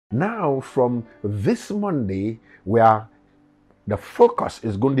Now, from this Monday, where the focus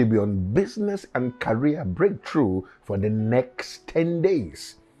is going to be on business and career breakthrough for the next 10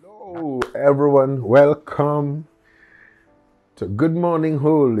 days. Hello, everyone. Welcome to Good Morning,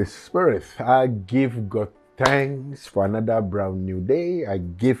 Holy Spirit. I give God thanks for another brand new day. I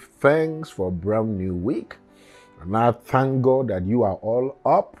give thanks for a brand new week. And I thank God that you are all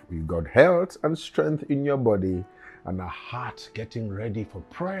up. You got health and strength in your body and a heart getting ready for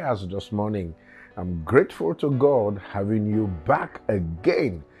prayers this morning. I'm grateful to God having you back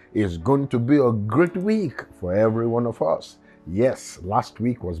again. It's going to be a great week for every one of us. Yes, last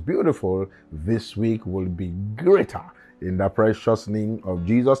week was beautiful. This week will be greater in the precious name of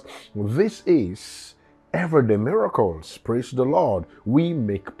Jesus. This is Everyday Miracles. Praise the Lord. We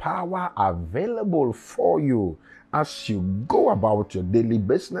make power available for you as you go about your daily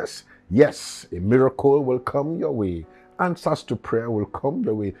business. Yes, a miracle will come your way. Answers to prayer will come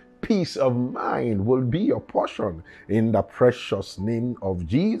your way. Peace of mind will be your portion in the precious name of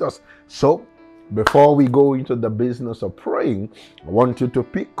Jesus. So, before we go into the business of praying, I want you to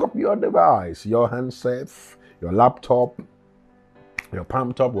pick up your device, your handset, your laptop, your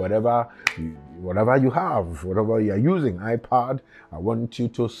palm top, whatever you have, whatever you are using, iPad. I want you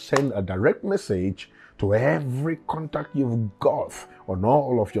to send a direct message to every contact you've got on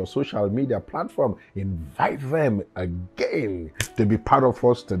all of your social media platform. Invite them again to be part of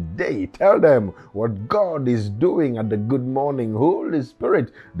us today. Tell them what God is doing at the Good Morning Holy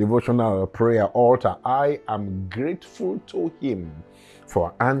Spirit devotional prayer altar. I am grateful to Him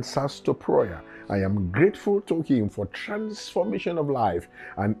for answers to prayer. I am grateful to Him for transformation of life.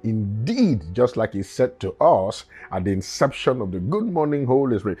 And indeed, just like He said to us at the inception of the Good Morning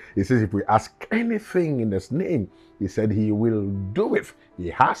Holy Spirit, He says, if we ask anything in His name, He said He will do it.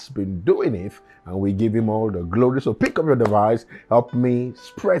 He has been doing it, and we give Him all the glory. So pick up your device, help me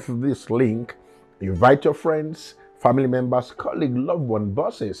spread this link, invite your friends, family members, colleagues, loved ones,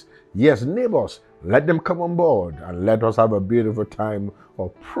 bosses, yes, neighbors. Let them come on board and let us have a beautiful time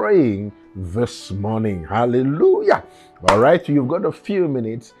of praying this morning. Hallelujah. All right, you've got a few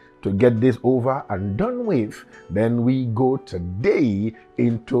minutes to get this over and done with. Then we go today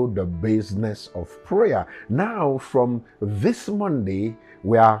into the business of prayer. Now, from this Monday,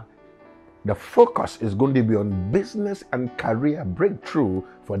 where the focus is going to be on business and career breakthrough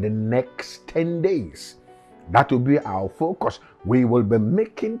for the next 10 days. That will be our focus. We will be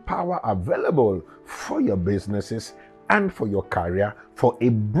making power available for your businesses and for your career, for a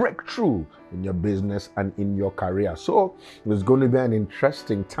breakthrough in your business and in your career. So it's going to be an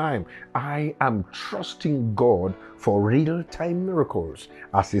interesting time. I am trusting God for real-time miracles.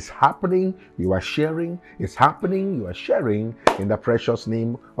 As it's happening, you are sharing. It's happening, you are sharing in the precious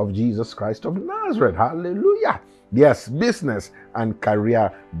name of Jesus Christ of Nazareth. Hallelujah. Yes, business and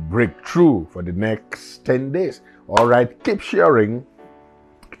career breakthrough for the next 10 days. All right, keep sharing.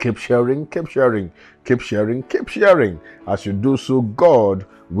 Keep sharing, keep sharing, keep sharing, keep sharing. As you do so, God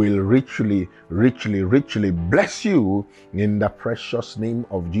will richly, richly, richly bless you in the precious name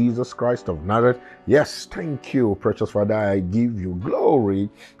of Jesus Christ of Nazareth. Yes, thank you, precious Father. I give you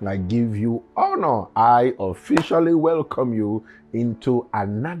glory. I give you honor. I officially welcome you into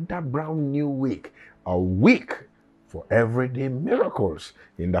another brand new week. A week for everyday miracles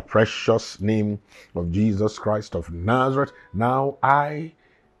in the precious name of Jesus Christ of Nazareth. Now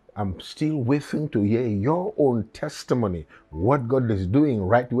I'm still waiting to hear your own testimony, what God is doing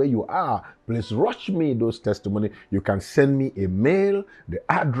right where you are. Please rush me those testimony. You can send me a mail. The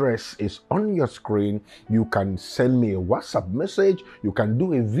address is on your screen. You can send me a WhatsApp message. You can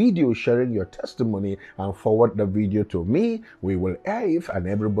do a video sharing your testimony and forward the video to me. We will air it, and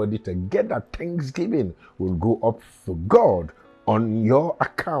everybody together, Thanksgiving will go up to God on your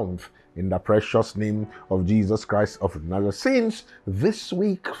account in the precious name of Jesus Christ of Nazareth. Since this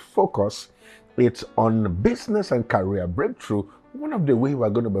week focus, it's on business and career breakthrough. One of the ways we're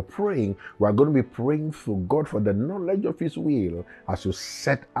going to be praying to God for the knowledge of His will as you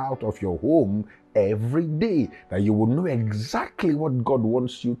set out of your home every day, that you will know exactly what God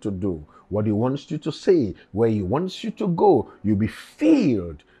wants you to do, what He wants you to say, where He wants you to go. You'll be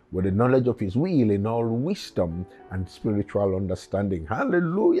filled with the knowledge of His will in all wisdom and spiritual understanding.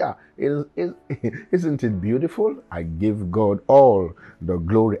 Hallelujah. Isn't it beautiful? I give God all the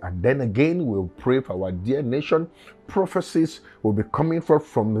glory. And then again, we'll pray for our dear nation. Prophecies will be coming forth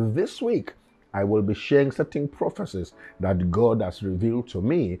from this week. I will be sharing certain prophecies that God has revealed to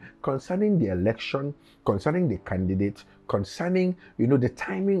me concerning the election, concerning the candidate, concerning, the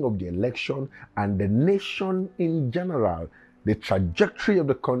timing of the election and the nation in general. the trajectory of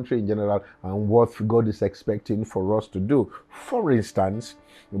the country in general, and what God is expecting for us to do. For instance,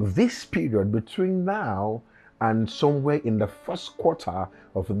 this period between now and somewhere in the first quarter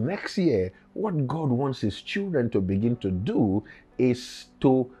of next year, what God wants His children to begin to do is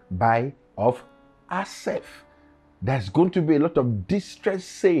to buy off assets. There's going to be a lot of distress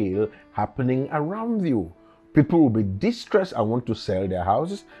sale happening around you. People will be distressed and want to sell their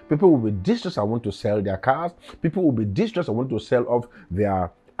houses. People will be distressed and want to sell their cars. People will be distressed and want to sell off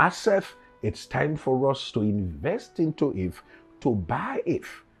their assets. It's time for us to invest into it, to buy it,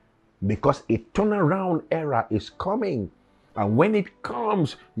 because a turnaround era is coming. And when it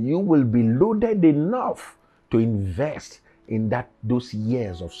comes, you will be loaded enough to invest in those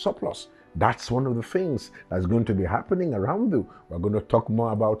years of surplus. That's one of the things that's going to be happening around you. We're going to talk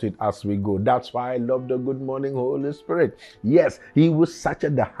more about it as we go. That's why I love the good morning, Holy Spirit. Yes, He will search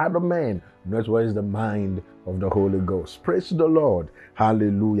at the heart of man. That's what is the mind of the Holy Ghost. Praise the Lord.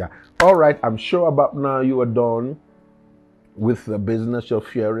 Hallelujah. All right, I'm sure about now you are done with the business of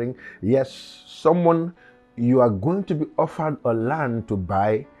sharing. Yes, you are going to be offered a land to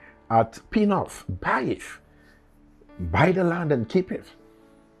buy at Pinoff. Buy it. Buy the land and keep it.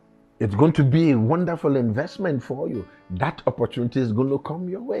 It's going to be a wonderful investment for you. That opportunity is going to come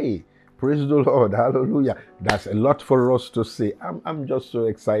your way. Praise the Lord. Hallelujah. That's a lot for us to say. I'm just so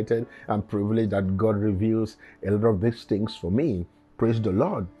excited and privileged that God reveals a lot of these things for me. Praise the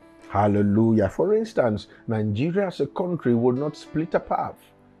Lord. Hallelujah. For instance, Nigeria as a country will not split apart.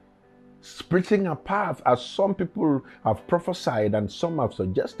 Splitting apart, as some people have prophesied and some have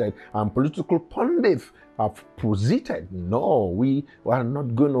suggested, and political pundits have posited. No, we are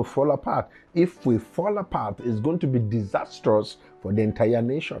not going to fall apart. If we fall apart, it's going to be disastrous for the entire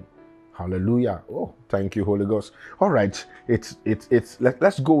nation. Hallelujah. Oh, thank you, Holy Ghost. All right,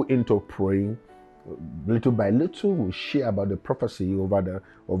 let's go into praying. Little by little, we'll share about the prophecy over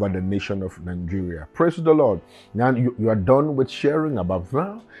the nation of Nigeria. Praise the Lord. Now you are done with sharing about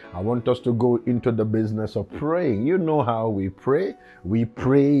that. I want us to go into the business of praying. You know how we pray. We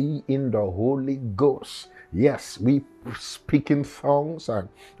pray in the Holy Ghost. Yes, we speak in tongues and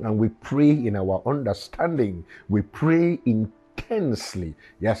we pray in our understanding. We pray intensely.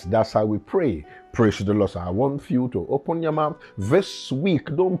 Yes, that's how we pray. Praise the Lord. So I want you to open your mouth. This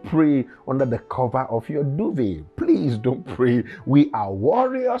week, don't pray under the cover of your duvet. Please don't pray. We are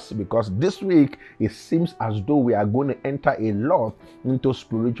warriors, because this week it seems as though we are going to enter a lot into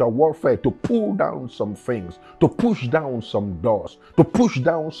spiritual warfare, to pull down some things, to push down some doors, to push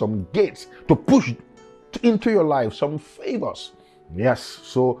down some gates, to push into your life some favors. Yes,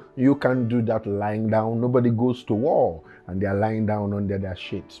 so you can do that lying down. Nobody goes to war and they are lying down under their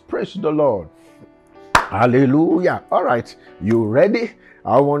sheets. Praise the Lord. Hallelujah. All right, you ready?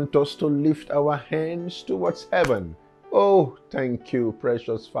 I want us to lift our hands towards heaven. Oh, thank you,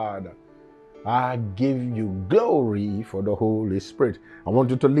 precious Father. I give you glory for the Holy Spirit. I want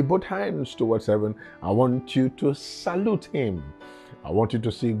you to lift both hands towards heaven. I want you to salute Him. I want you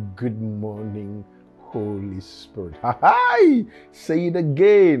to say, good morning, Holy Spirit. Hi! Say it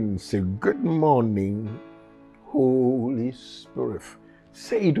again. Say, good morning, Holy Spirit.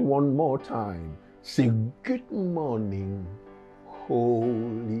 Say it one more time. Say, good morning,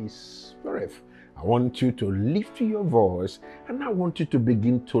 Holy Spirit. I want you to lift your voice and I want you to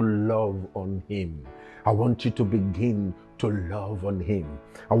begin to love on Him. I want you to begin to love on Him.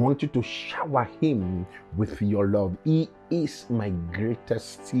 I want you to shower Him with your love. He is my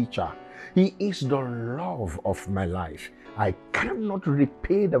greatest teacher. He is the love of my life. I cannot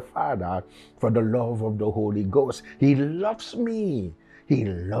repay the Father for the love of the Holy Ghost. He loves me. He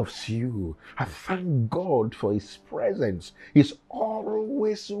loves you. I thank God for His presence. He's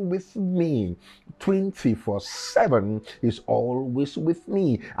always with me. 24/7 is always with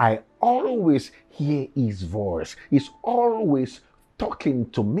me. I always hear His voice. He's always talking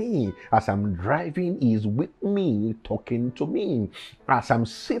to me. As I'm driving, He is with me, talking to me. As I'm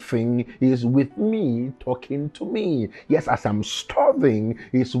sitting, He is with me, talking to me. Yes, as I'm starving,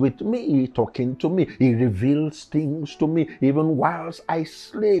 He's with me, talking to me. He reveals things to me. Even whilst I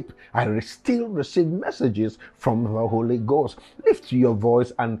sleep, I still receive messages from the Holy Ghost. Lift your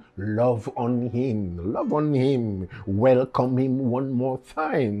voice and love on Him. Love on Him. Welcome Him one more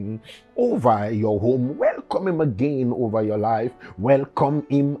time over your home. Welcome Him again over your life. Welcome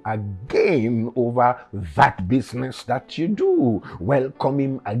him again over that business that you do. Welcome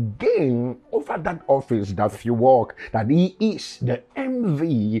him again over that office that you work, that he is the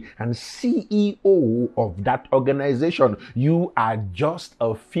MD and CEO of that organization. You are just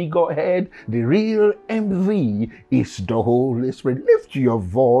a figurehead. The real MD is the Holy Spirit. Lift your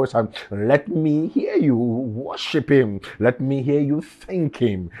voice and let me hear you worship him. Let me hear you thank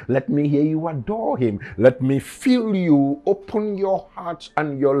him. Let me hear you adore him. Let me feel you open your heart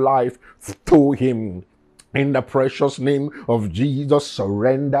and your life to him. In the precious name of Jesus,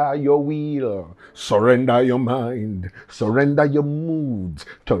 surrender your will, surrender your mind, surrender your moods,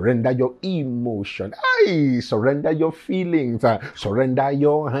 surrender your emotion, surrender your feelings, surrender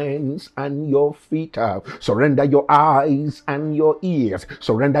your hands and your feet, surrender your eyes and your ears,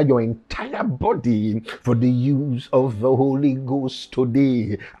 surrender your entire body for the use of the Holy Ghost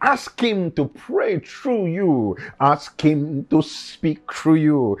today. Ask him to pray through you, ask him to speak through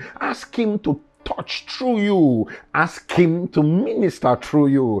you, ask him to touch through you, ask him to minister through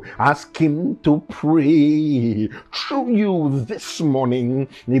you, ask him to pray through you this morning.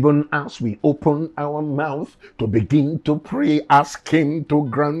 Even as we open our mouth to begin to pray, ask him to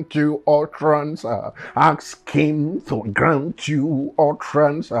grant you utterance, ask him to grant you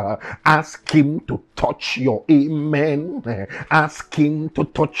utterance, ask him to touch your amen, ask him to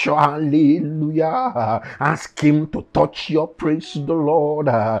touch your hallelujah, ask him to touch your praise the Lord,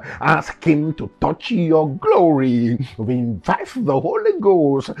 ask him to touch your glory. We invite the Holy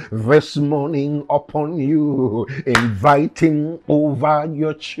Ghost this morning upon you. Invite him over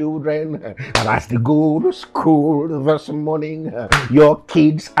your children, and as they go to school this morning, your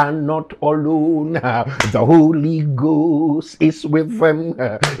kids are not alone. The Holy Ghost is with them.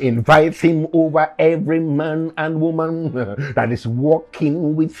 Invite him over every man and woman that is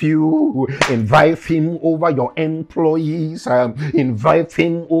walking with you. Invite him over your employees. Invite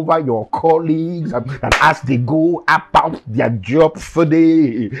him over your colleagues, that as they go about their jobs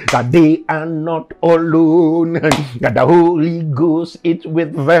today, that they are not alone, that the Holy Ghost is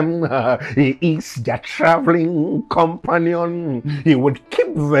with them. He is their traveling companion. He would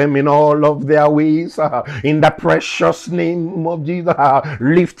keep them in all of their ways. In the precious name of Jesus,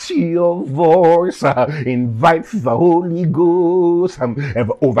 lift your voice, invite the Holy Ghost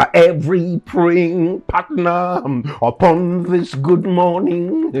over every praying partner upon this good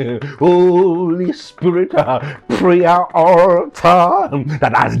morning. Holy Spirit, prayer altar,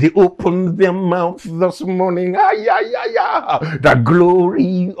 that as they open their mouth this morning, the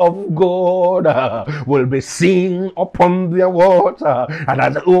glory of God will be seen upon their water, and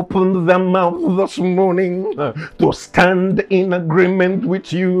as they open their mouth this morning to stand in agreement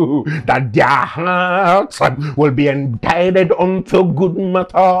with you, that their hearts will be indicted unto good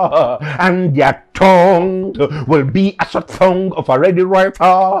matter, and their tongue will be as a tongue of a ready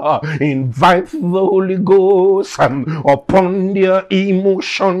writer. Invite the Holy Ghost upon their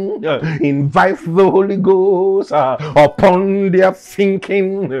emotion. Invite the Holy Ghost upon their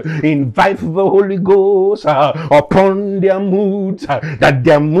thinking. Invite the Holy Ghost upon their moods, that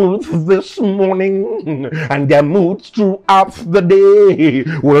their moods this morning and their moods throughout the day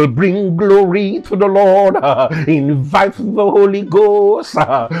will bring glory to the Lord. Invite the Holy Ghost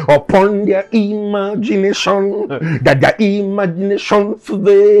upon their imagination, that their imagination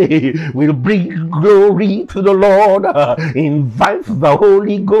today will bring glory to the Lord. Invite the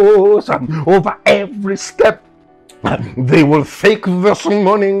Holy Ghost over every step they will take this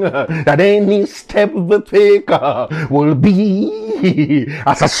morning, that any step they take will be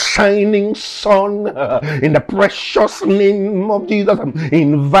as a shining sun. In the precious name of Jesus,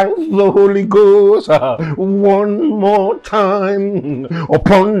 invite the Holy Ghost one more time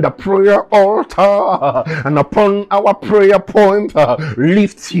upon the prayer altar and upon our prayer point.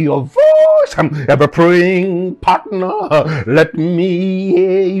 Lift your voice, every praying partner. Let me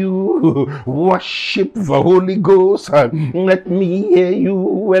hear you worship the Holy Ghost. Let me hear you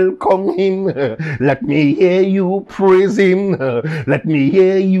welcome him. Let me hear you praise him. Let me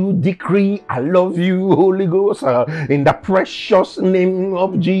hear you decree, I love you, Holy Ghost. In the precious name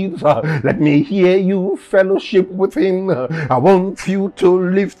of Jesus, let me hear you fellowship with him. I want you to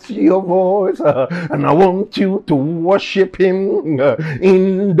lift your voice, and I want you to worship him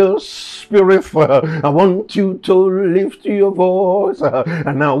in the Spirit. spirit, I want you to lift your voice,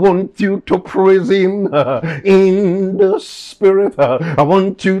 and I want you to praise him in the spirit. I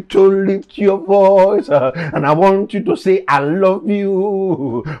want you to lift your voice, and I want you to say, I love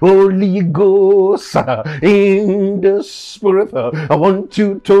you, Holy Ghost, in the spirit. I want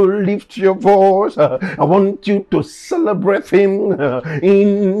you to lift your voice. I want you to celebrate him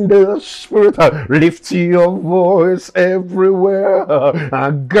in the spirit. Lift your voice everywhere.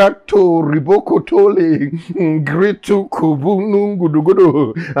 Agato ribokotole gretu kubunu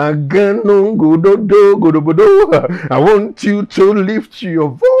gudugudu agano gudodo gudugudu. I want you to lift your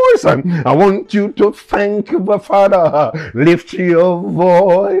voice. I want you to thank the Father. Lift your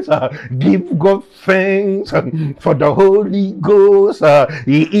voice. Give God thanks for the Holy Ghost.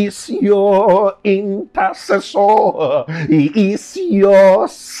 He is your intercessor. He is your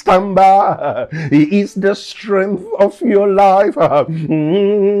standby. He is the strength of your life.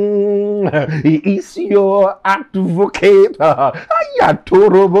 He is your advocate.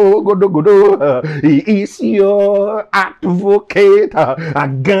 He is your advocate.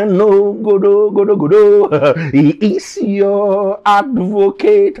 Agano godo godo godo. He is your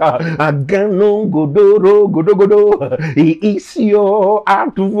advocate. Agano godo godo godo. He is your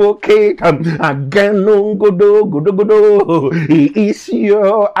advocate. Agano godo godo godo. He is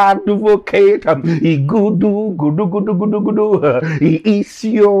your advocate. He gudu gudu gudu gudu gudu. He is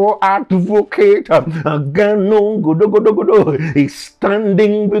your advocate. Agano gudu gudu gudu. He's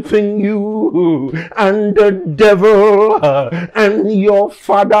standing between you and the devil, and your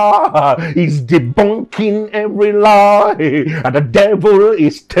Father is debunking every lie. And the devil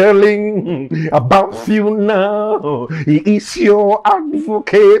is telling about you now. He is your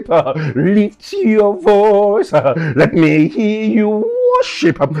advocate. Lift your voice. Let me hear you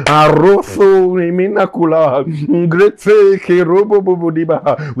worship.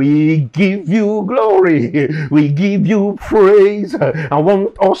 We give you glory. We give you praise. I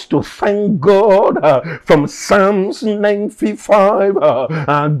want us to thank God from Psalms 95.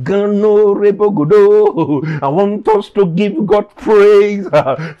 I want us to give God praise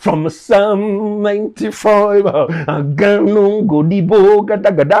from Psalm 95. I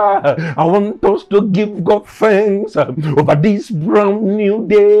want us to give God thanks over this brand new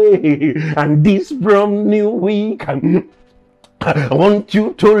day and this brand new week. I want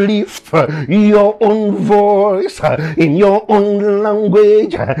you to lift your own voice in your own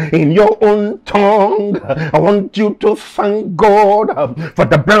language, in your own tongue. I want you to thank God for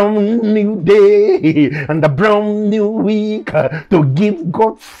the brand new day and the brand new week, to give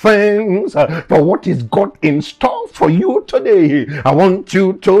God thanks for what is God in store for you today. I want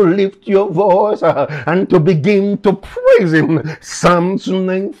you to lift your voice and to begin to praise him. Psalms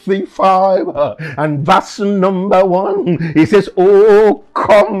 95 and verse number 1, it says, oh,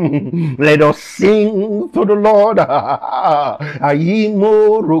 come, let us sing to the Lord.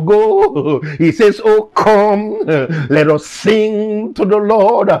 He says, oh, come, let us sing to the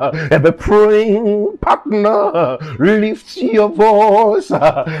Lord. Every praying partner, lift your voice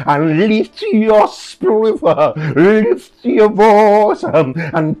and lift your spirit. Lift your voice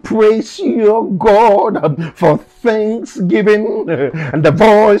and praise your God for thanksgiving, and the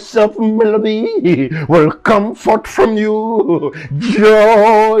voice of melody will come forth from you.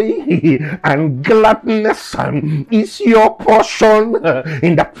 Joy and gladness is your portion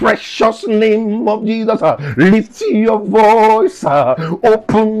in the precious name of Jesus. Lift your voice,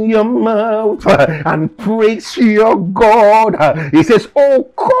 open your mouth and praise your God. He says, oh,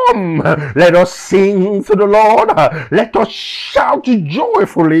 come, let us sing to the Lord. Let us shout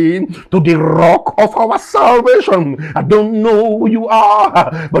joyfully to the rock of our salvation. I don't know who you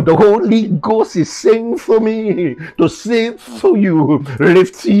are, but the Holy Ghost is saying for me to say to you,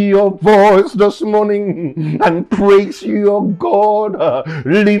 lift your voice this morning and praise your God.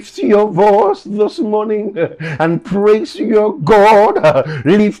 Lift your voice this morning and praise your God.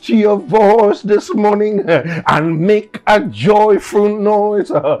 Lift your voice this morning and make a joyful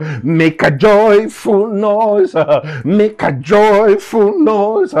noise. Make a joyful noise. Make a joyful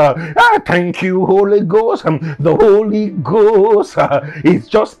noise. Thank you, Holy Ghost. The Holy Ghost is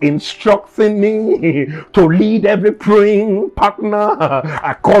just instructing me to lead every praying partner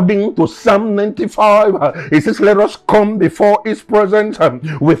according to Psalm 95. It says, let us come before his presence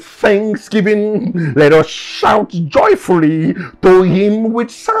with thanksgiving. Let us shout joyfully to him with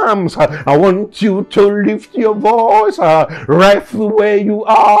psalms. I want you to lift your voice right where you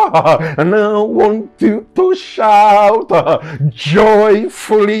are, and I want you to shout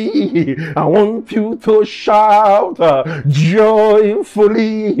joyfully. I want you to shout joyfully.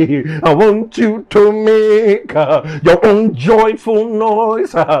 I want you to make your own own joyful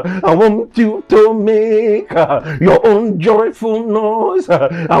noise. I want you to make your own joyful noise.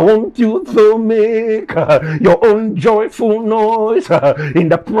 I want you to make your own joyful noise in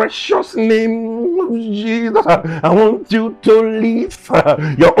the precious name of Jesus. I want you to lift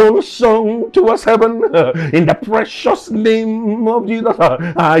your own song towards heaven in the precious name of Jesus.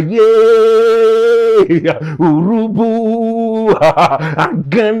 Urubu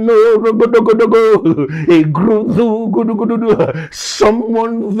agano rogodogodogo egrudu gudugudu.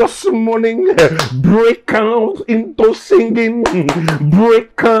 Someone this morning break out into singing,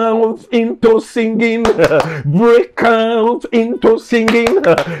 break out into singing, break out into singing,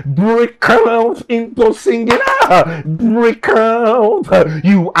 break out into singing, break out.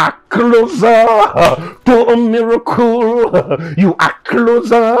 You are closer to a miracle. You are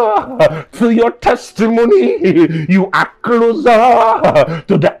closer to your testimony. You are closer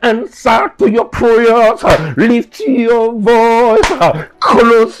to the answer to your prayers. Lift your voice,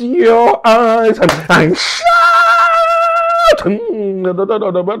 close your eyes, and shout.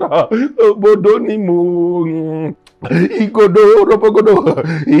 Igodo robogodo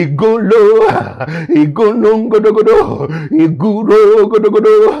igolo igonongodo godo iguro godo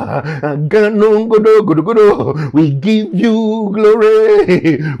godo ganongodo godo godo. We give you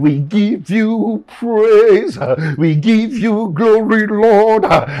glory, we give you praise, we give you glory, Lord.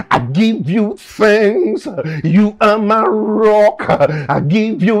 I give you thanks, you are my rock. I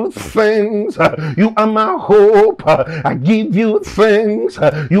give you thanks, you are my hope. I give you thanks,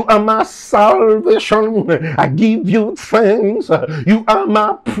 you are my salvation. I give you thanks, you are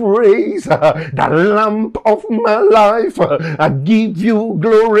my praise, the lamp of my life. I give you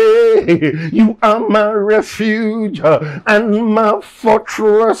glory, you are my refuge and my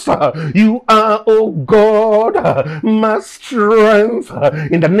fortress. You are, oh God, my strength.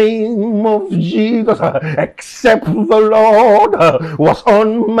 In the name of Jesus, except the Lord was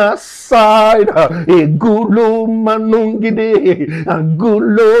on my side. Egulo manungide,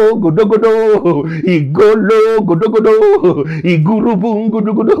 agulo godogodo, igolo godogodo, igurubun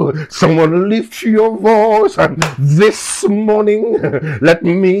godogodo. Someone lift your voice this morning. Let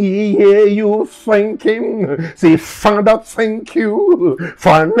me hear you thanking. Say, Father, thank you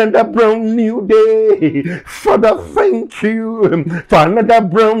for another brand new day. Father, thank you for another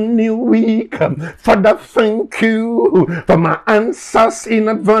brand new week. Father, thank you for my answers in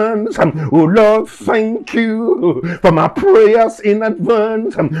advance. Oh Lord, thank you for my prayers in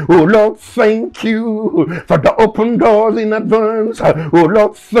advance. Oh Lord, thank you for the open doors in advance. Oh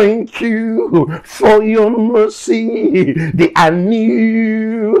Lord, thank you for your mercy. They are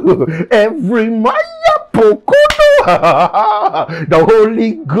new every morning. The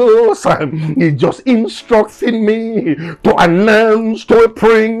Holy Ghost is just instructing me to announce to a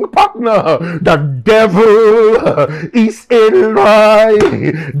praying partner, the devil is a lie.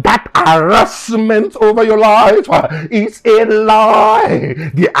 That harassment over your life is a lie.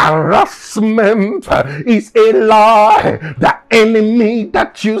 The harassment is a lie. The enemy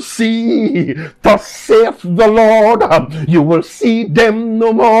that you see, thus saith the Lord, you will see them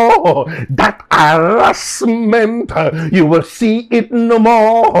no more. That harassment, you will see it no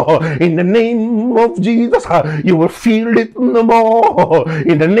more. In the name of Jesus, you will feel it no more.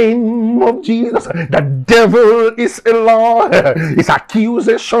 In the name of Jesus, the devil is a lie. His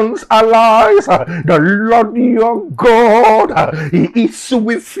accusations are lies. The Lord your God, He is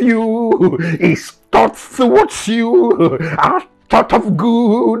with you. His thoughts towards you are thought of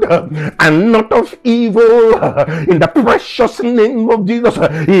good and not of evil. In the precious name of Jesus,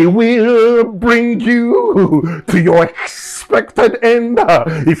 He will bring you to your expected end.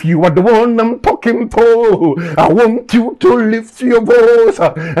 If you are the one I'm talking to, I want you to lift your voice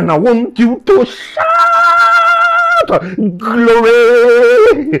and I want you to shout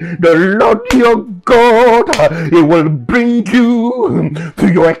glory. The Lord your God, He will bring you to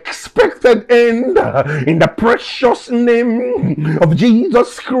your expected end. In the precious name of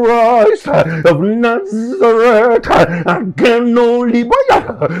Jesus Christ of Nazareth. I can only,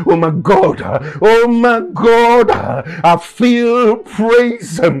 oh my God, oh my God, I feel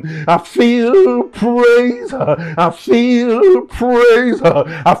praise, I feel praise, I feel praise,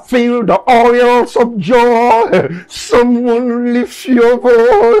 I feel the oils of joy. Someone lift your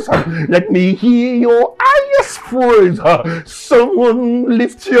voice, let me hear your highest praise. Someone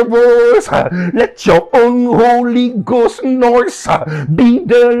lift your voice, let your own Holy Ghost noise be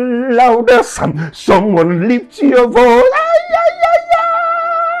the loudest. Someone lift your voice.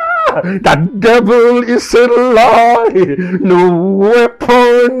 The devil is a lie. No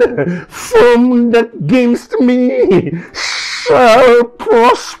weapon formed against me shall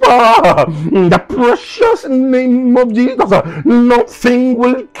prosper. In the precious name of Jesus, nothing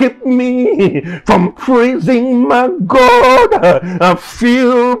will keep me from praising my God. I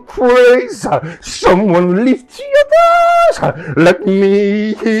feel praise. Someone lift your voice. Let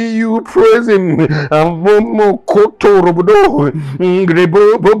me hear you praise him.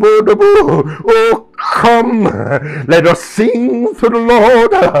 Oh, come, let us sing to the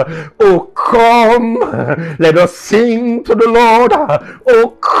Lord. Oh, come, let us sing to the Lord.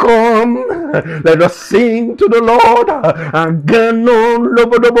 Oh, come, let us sing to the Lord.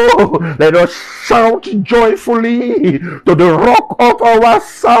 Let us shout joyfully to the rock of our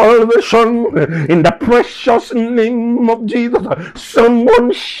salvation. In the precious name of Jesus,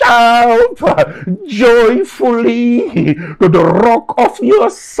 someone shout joyfully to the rock of your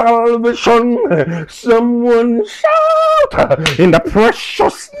salvation. Someone shout in the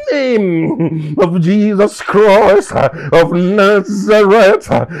precious name of Jesus Christ of Nazareth.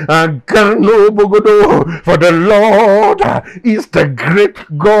 For the Lord is the great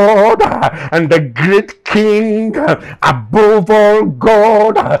God and the great King above all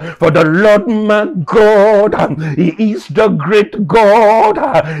God. For the Lord my God, he is the great God.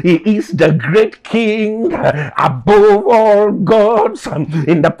 He is the great King above all gods.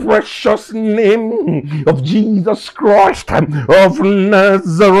 In the precious name of Jesus Christ of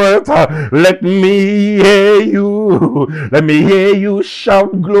Nazareth, let me hear you. Let me hear you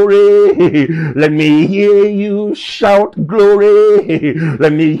shout glory. Let me hear you shout glory.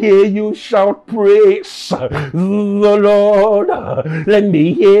 Let me hear you shout praise the Lord. Let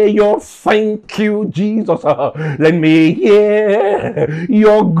me hear your thank you, Jesus. Let me hear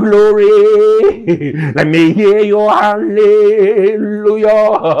your glory. Let me hear your hallelujah.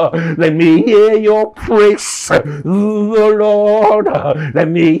 Let me hear your praise the Lord. Let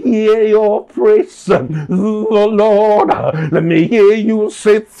me hear your praise the Lord. Let me hear you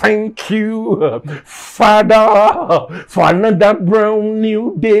say thank you, Father, for another brand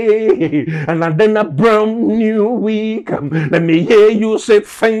new day and another brand new week. Let me hear you say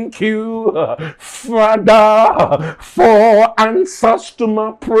thank you, Father, for answers to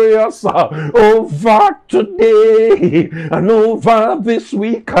my prayers over today and over this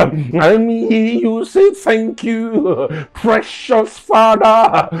week. Let me hear you say thank you, precious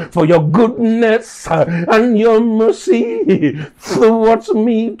Father, for your goodness and your mercy towards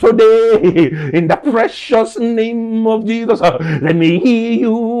me today. In the precious name of Jesus, let me hear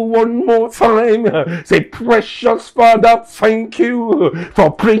you one more time. Say, precious Father, thank you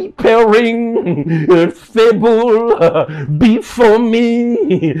for preparing a table before me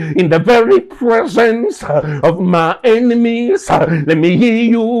in the very presence of my enemies. Let me hear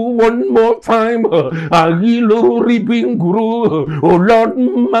you one more time. Oh Lord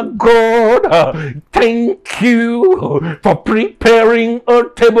my God, thank you for preparing a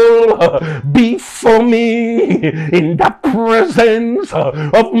table before me in the presence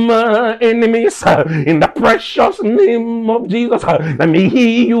of my enemies. In the precious name of Jesus, let me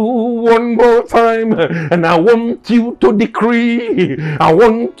hear you one more time. And I want you to decree, I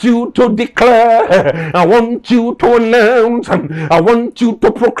want you to declare, I want you to announce, I want you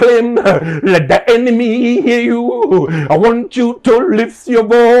to proclaim. Let the enemy hear you. I want you to lift your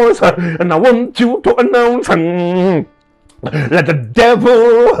voice, and I want you to announce. Let the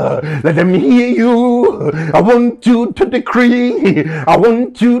devil, let them hear you. I want you to decree. I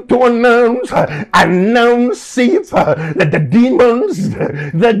want you to announce it. Let the demons,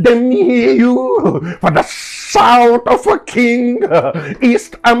 let them hear you. For the shout of a king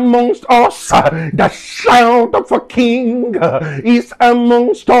is amongst us. The shout of a king is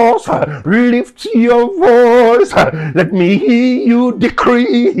amongst us. Lift your voice. Let me hear you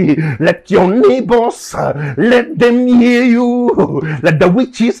decree. Let your neighbors, let them hear you. Let the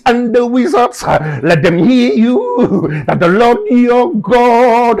witches and the wizards, let them hear you. That the Lord your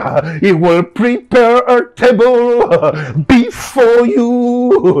God, he will prepare a table before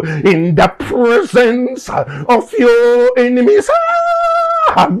you in the presence of your enemies.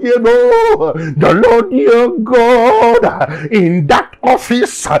 You know, the Lord your God, in that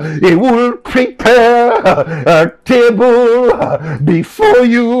office, he will prepare a table before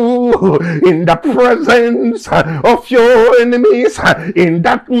you in the presence of your enemies. In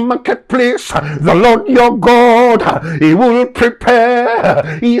that marketplace, the Lord your God, he will prepare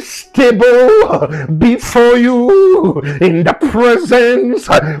his table before you in the presence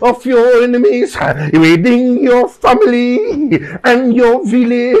of your enemies. Within your family and your village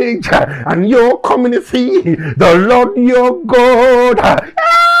and your community, the Lord your God,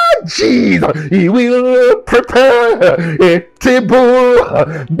 Jesus, He will prepare a table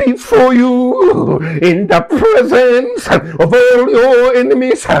before you in the presence of all your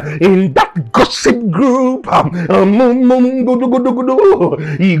enemies. In that gossip group,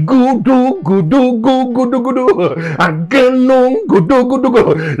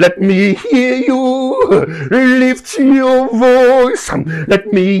 let me hear you lift your voice.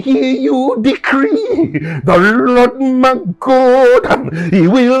 Let me hear you decree, the Lord my God, He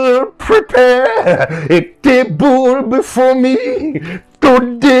will prepare a table before me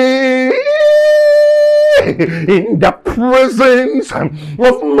today in the presence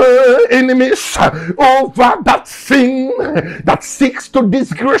of my enemies. Over that thing that seeks to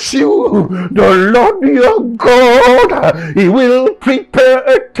disgrace you, the Lord your God, He will prepare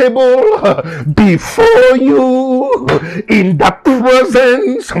a table before you in the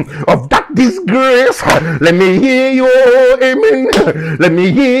presence of that disgrace. Let me hear your amen. Let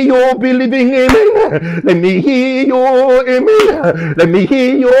me hear your believing amen. Let me hear your amen. Let me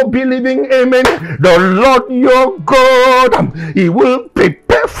hear your believing amen. The Lord your God, He will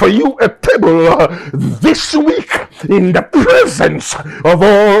prepare for you a table this week in the presence of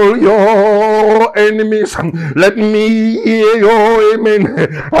all your enemies. Let me hear your amen.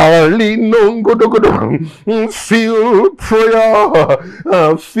 Feel prayer.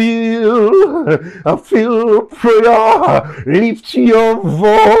 Feel prayer. Lift your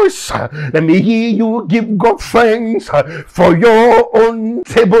voice. Let me hear you give God thanks for your own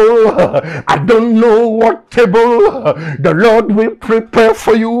table. I don't know what table the Lord will prepare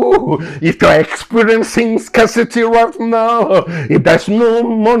for you. If you're experiencing scarcity right now, if there's no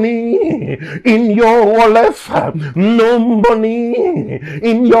money in your wallet, no money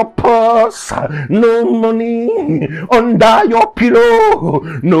in your purse, no money under your pillow,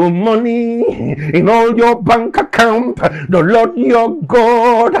 no money in all your bank account, the Lord your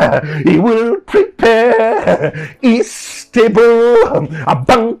God, He will prepare His table, a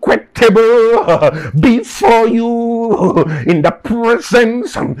banquet table before you in the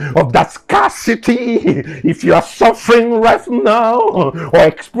presence of that scarcity. If you are suffering right now or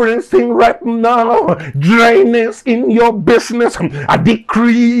experiencing right now dryness in your business, I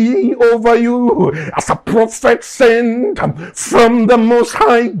decree over you as a prophet sent from the Most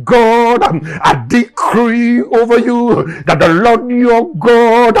High God, I decree over you that the Lord your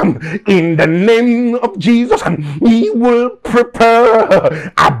God, in the name of Jesus, He will prepare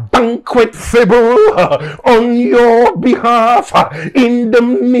a banquet table on your behalf in the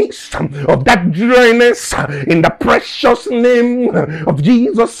midst of that dryness, in the precious name of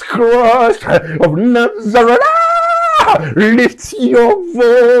Jesus Christ of Nazareth. Lift your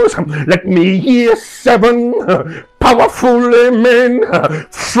voice. Let me hear 7 powerful amen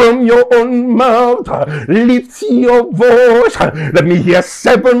from your own mouth. Lift your voice. Let me hear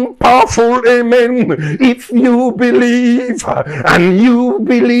 7 powerful amen. If you believe, and you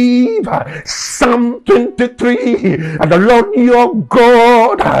believe Psalm 23, and the Lord your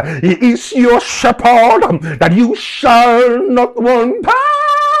God, He is your shepherd, that you shall not want.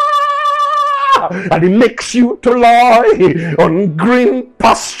 And He makes you to lie on green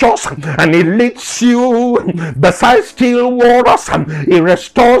pastures, and He leads you beside still waters, He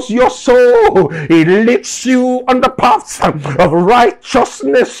restores your soul, He leads you on the paths of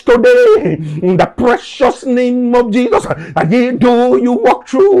righteousness today, in the precious name of Jesus. And yea, though you walk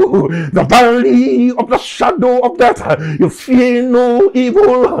through the valley of the shadow of death, you fear no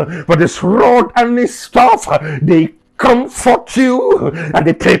evil, for His rod and His staff, they comfort you, and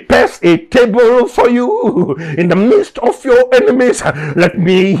He prepares a table for you in the midst of your enemies. Let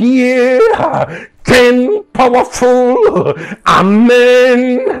me hear 10 powerful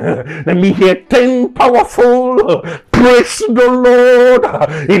amen. Let me hear 10 powerful praise the Lord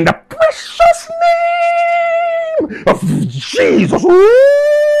in the precious name of Jesus.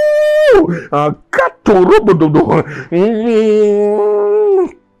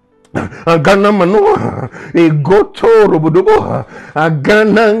 Agana mano egoto robodobo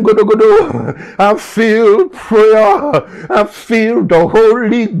agana godogodo. I feel prayer, I feel the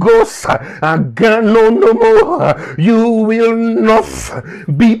Holy Ghost. Agano no more. You will not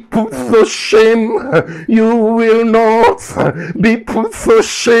be put to shame. You will not be put to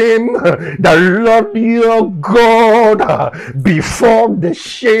shame. The Lord your God, before the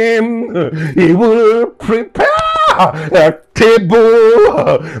shame, He will prepare a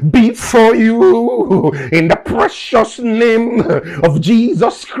table before you in the precious name of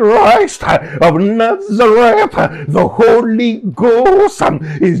Jesus Christ of Nazareth. The Holy Ghost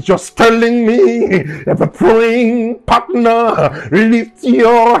is just telling me, if a praying partner, lift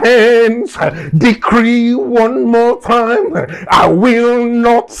your hands, decree one more time, I will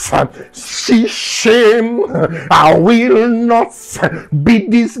not see shame, I will not be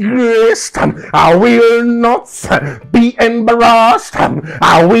disgraced, I will not be embarrassed,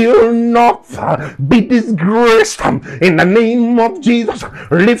 I will not be disgraced. In the name of Jesus,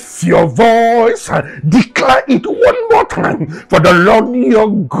 lift your voice, declare it one more time. For the Lord your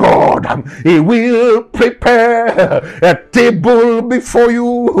God, He will prepare a table before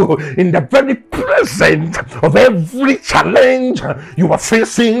you in the very presence of every challenge you are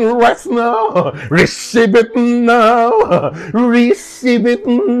facing right now. Receive it now. Receive it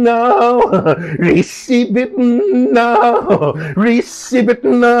now. Receive it now. Receive it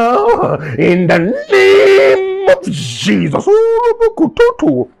now. In the name of Jesus.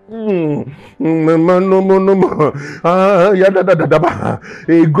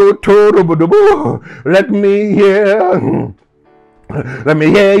 Let me hear. Let me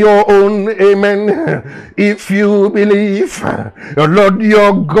hear your own amen. If you believe, Lord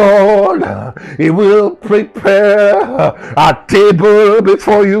your God, He will prepare a table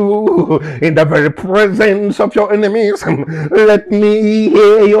before you in the very presence of your enemies. Let me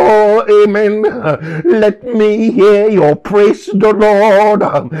hear your amen. Let me hear your praise the Lord.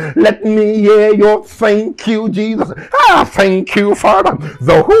 Let me hear your thank you, Jesus. Thank you, Father.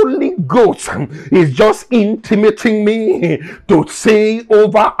 The Holy Ghost is just intimating me to say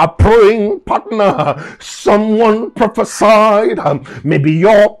over a praying partner. Someone prophesied, maybe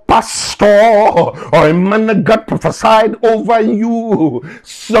your pastor or a man of God prophesied over you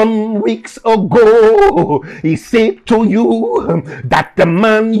some weeks ago. He said to you that the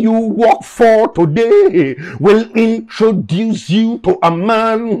man you work for today will introduce you to a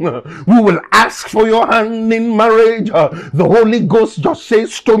man who will ask for your hand in marriage. The Holy Ghost just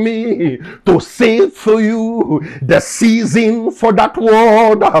says to me to say for you, the season for that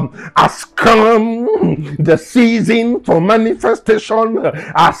word has come. The season for manifestation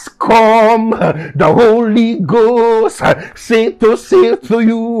has come. The Holy Ghost say to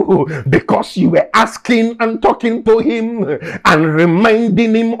you, because you were asking and talking to Him and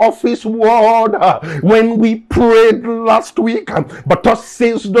reminding Him of His word when we prayed last week. But thus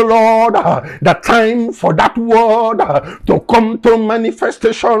says the Lord, the time for that word to come to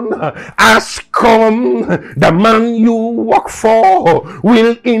manifestation has come. The man you work for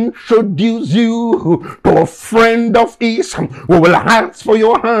will introduce you to a friend of his who will ask for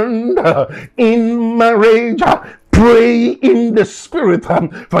your hand in marriage. Pray in the Spirit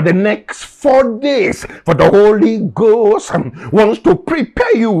for the next 4 days, for the Holy Ghost wants to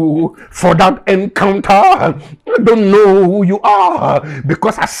prepare you for that encounter. I don't know who you are,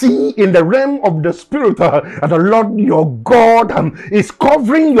 because I see in the realm of the Spirit that the Lord your God is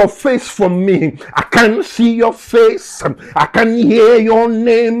covering your face from me. I can't see your face, I can hear your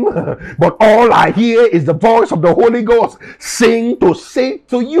name, but all I hear is the voice of the Holy Ghost saying to say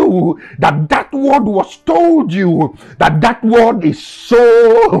to you that that word was told you, that word is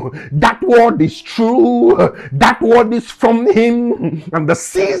so, that word is true, that word is from Him, and the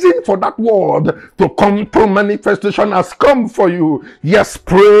season for that word to come to manifestation has come for you. Yes,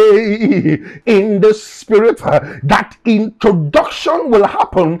 pray in the Spirit. That introduction will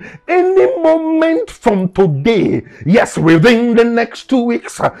happen any moment from today. Yes, within the next 2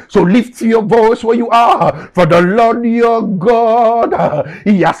 weeks. So lift your voice where you are, for the Lord your God,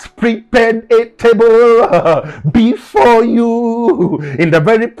 He has prepared a table before you in the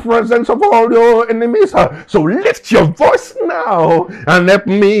very presence of all your enemies. So lift your voice now and let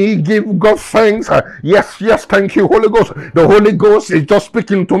me give God thanks. Yes, thank you, Holy Ghost. The Holy Ghost is just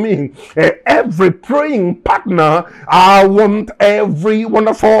speaking to me. Every praying partner, I want every one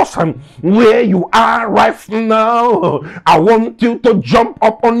of us where you are right now, I want you to jump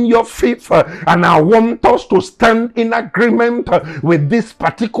up on your feet, and I want us to stand in agreement with this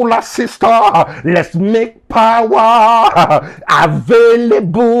particular sister. Let's make power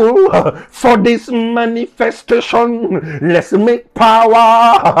available for this manifestation. Let's make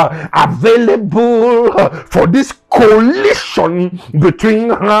power available for this collision between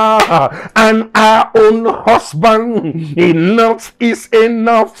her and her own husband. Enough is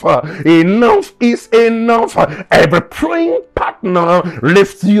enough. Enough is enough. Every praying partner,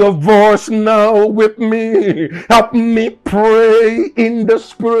 lift your voice now with me. Help me pray in the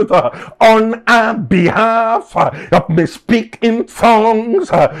spirit on our behalf. Help me speak in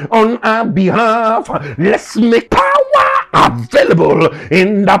tongues on our behalf. Let's make power available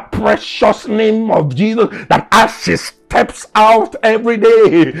in the precious name of Jesus, that as she steps out every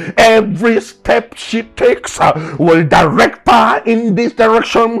day, every step she takes will direct her in this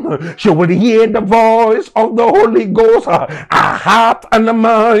direction. She will hear the voice of the Holy Ghost. Her heart and the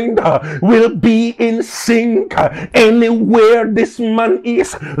mind will be in sync. Anywhere this man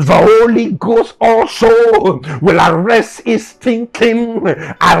is, the Holy Ghost also will arrest his thinking,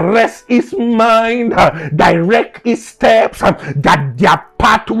 arrest his mind, direct his steps, that their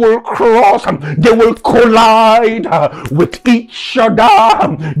path will cross. They will collide with each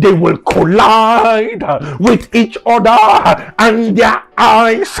other. They will collide with each other, and their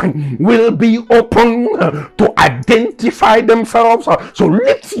eyes will be open to identify themselves. So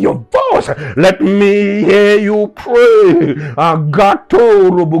lift your voice. Let me hear you pray. Oh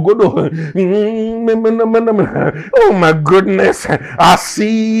my goodness, I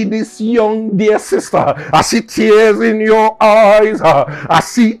see this young dear sister. I see tears in your eyes. I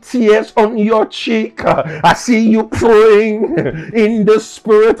see tears on your cheek. I see you praying in the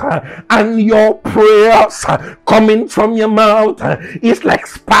spirit, and your prayers coming from your mouth. It's like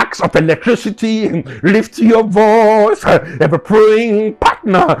sparks of electricity. Lift your voice. Every praying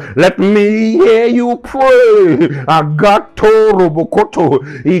partner, let me hear you pray. Agato robokoto,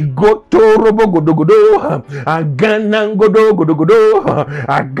 igoto robogodogodo, aganangodo godogodo,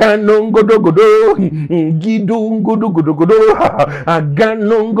 aganongodogodo, gidungodogodogodo,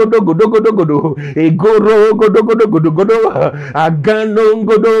 aganongodogodogodo, egoro godogodogodo,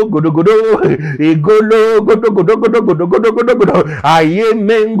 aganongodogodogodo, egolo godogodogodogodo.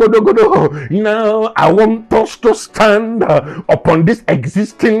 Now I want us to stand upon this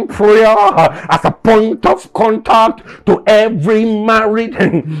existing prayer as a point of contact to every married,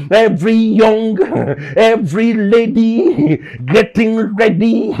 every young, every lady getting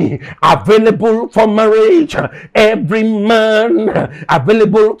ready, available for marriage, every man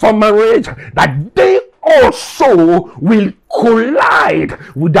available for marriage, that they also will collide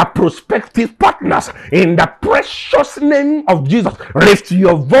with their prospective partners in the precious name of Jesus. Lift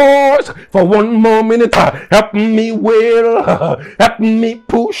your voice for one more minute. Help me wail, help me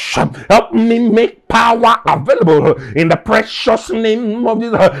push, help me make power available in the precious name of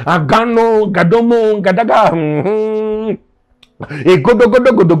Jesus. Agano gadomo gadaga. Egodo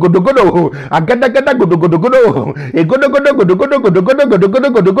godo godo godo godo, agada gada godo godo godo, egodo godo godo godo godo godo godo godo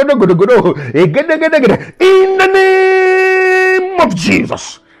godo godo godo godo, egada gada gada. In the name of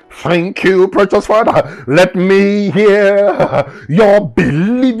Jesus. Thank you, precious Father. Let me hear your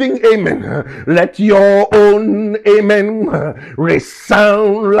believing amen. Let your own amen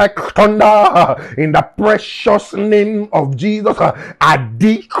resound like thunder in the precious name of Jesus. I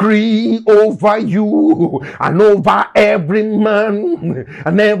decree over you and over every man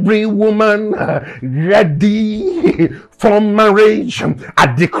and every woman ready for marriage. I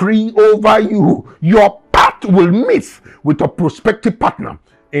decree over you, your path will meet with a prospective partner.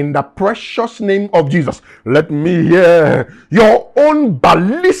 In the precious name of Jesus, let me hear your own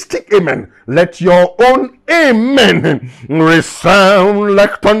ballistic amen. Let your own amen resound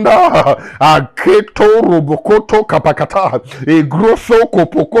like thunder. Aketo robokoto kapakata, egroso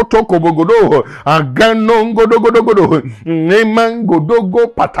kopokoto kobogodo, aganongodogodogodo, nemangodogo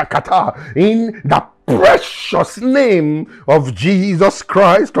patakata. In the precious name of Jesus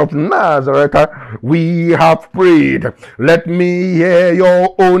Christ of Nazareth, we have prayed. Let me hear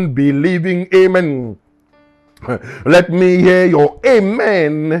your own believing amen. Let me hear your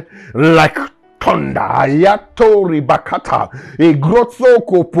amen like thunder. Ayato ribakata, egrotso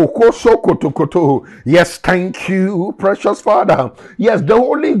kopokoso kotokoto. Yes, thank you, precious Father. Yes, the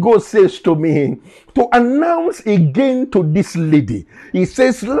Holy Ghost says to me to announce again to this lady. He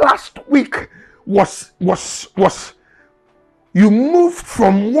says last week was you moved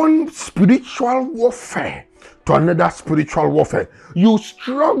from one spiritual warfare to another spiritual warfare. You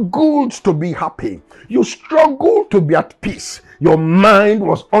struggled to be happy. You struggled to be at peace. Your mind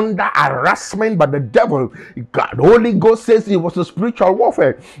was under harassment by the devil. God, the Holy Ghost says it was a spiritual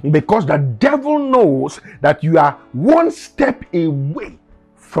warfare because the devil knows that you are one step away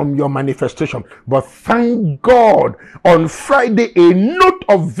from your manifestation. But thank God, on Friday a note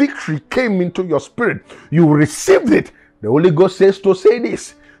of victory came into your spirit. You received it. The Holy Ghost says to say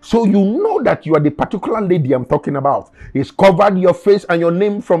this: So you know that you are the particular lady I'm talking about. He's covered your face and your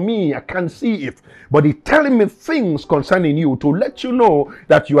name from me. I can't see it. But he's telling me things concerning you to let you know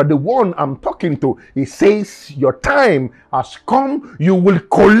that you are the one I'm talking to. He says your time has come. You will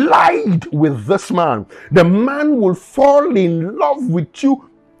collide with this man. The man will fall in love with you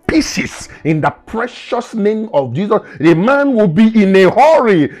pieces in the precious name of Jesus. The man will be in a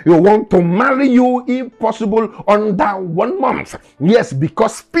hurry. He will want to marry you, if possible, under 1 month. Yes,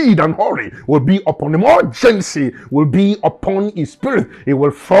 because speed and hurry will be upon him. Urgency will be upon his spirit. He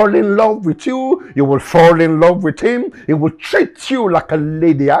will fall in love with you. You will fall in love with him. He will treat you like a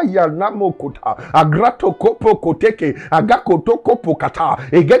lady. Agrato kopo koteke, agakoto kopo kata,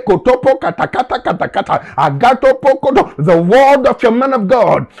 egekotopo katakata katakata, agato pokoto. The word of your man of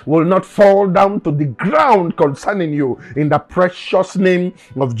God will not fall down to the ground concerning you, in the precious name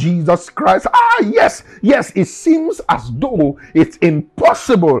of Jesus Christ. Yes, it seems as though it's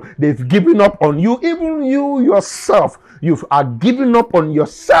impossible. They've given up on you. Even you yourself, you are giving up on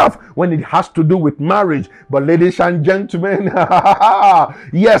yourself when it has to do with marriage. But ladies and gentlemen,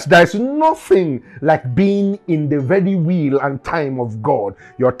 yes, there's nothing like being in the very will and time of God.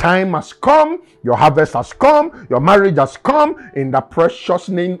 Your time has come, your harvest has come, your marriage has come, in the precious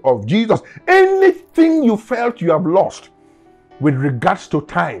name of Jesus. Anything you felt you have lost with regards to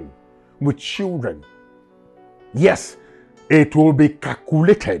time with children, yes, it will be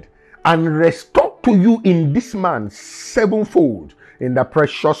calculated and restored to you in this man sevenfold, in the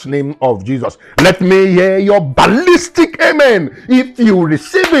precious name of Jesus. Let me hear your ballistic amen. If you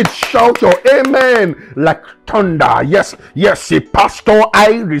receive it, shout your amen like thunder. Yes, say, Pastor,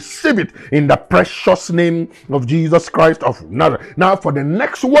 I receive it in the precious name of Jesus Christ of Nazareth. Now, for the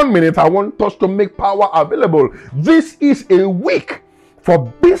next 1 minute, I want us to make power available. This is a week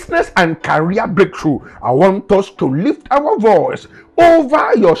for business and career breakthrough. I want us to lift our voice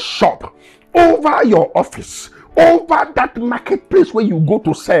over your shop, over your office, over that marketplace where you go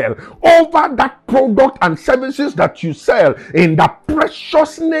to sell, over that product and services that you sell, in the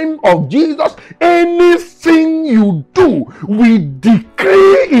precious name of Jesus. Anything you do, we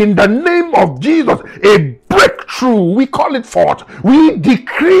decree in the name of Jesus a breakthrough. We call it forth. We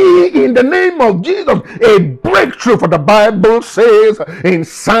decree in the name of Jesus a breakthrough. For the Bible says in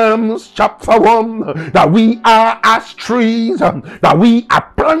Psalms chapter 1 that we are as trees that we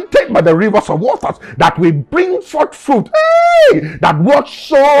are planted by the rivers of waters, that we bring forth fruit. That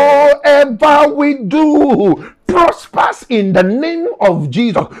whatsoever we do prospers in the name of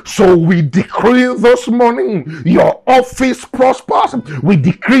Jesus. So we decree this morning your office prospers. We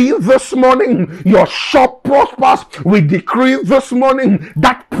decree this morning your shop prospers. We decree this morning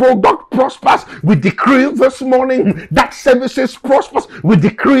that product prospers. We decree this morning that services prospers. We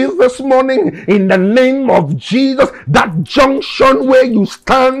decree this morning in the name of Jesus that junction where you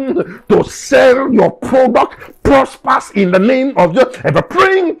stand to sell your product prospers in the name of Jesus. If a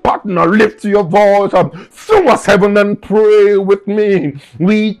praying partner, lift your voice through us, heaven, and pray with me.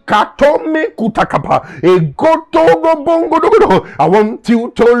 We katome kutakapa egotogo bongo. I want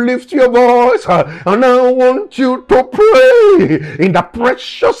you to lift your voice and I want you to pray in the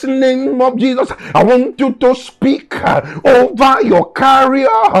precious name of Jesus. I want you to speak over your career,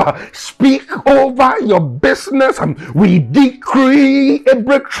 speak over your business. We decree a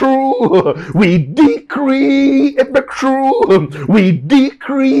breakthrough. We decree a breakthrough. We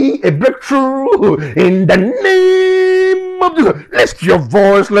decree a breakthrough in the name of Jesus. Lift your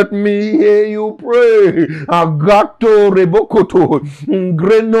voice, let me hear you pray. Agato rebokoto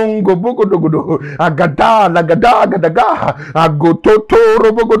grenongo bogodogodo agada lagada gadaga agototo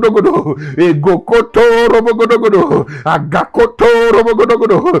robogodogodo egokoto robogodogodo agakoto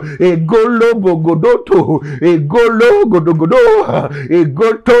robogodogodo egolo bogodoto egolo godogodo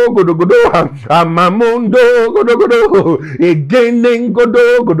egoto godogodo amamondo godogodo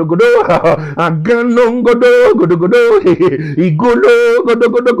egenengodo godogodo aganongodo godogodo igolo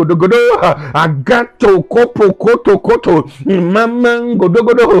godogodo agato kopo koto mama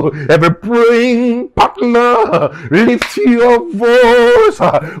godogodo. Every praying partner, lift your voice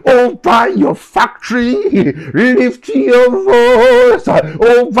over your factory, lift your voice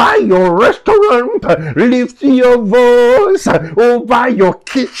over your restaurant, lift your voice over your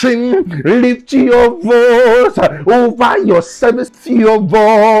kitchen, lift your voice over your service, your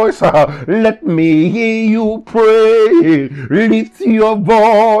voice. Let me hear you pray. Lift your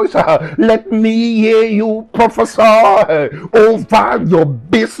voice. Let me hear you prophesy over your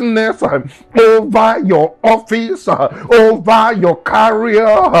business, over your office, over your career,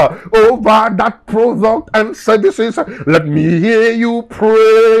 over that product and services. Let me hear you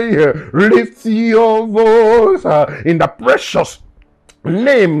pray. Lift your voice in the precious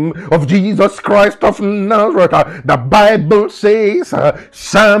name of Jesus Christ of Nazareth. The Bible says,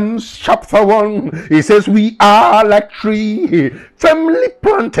 Psalms chapter 1, it says, we are like tree firmly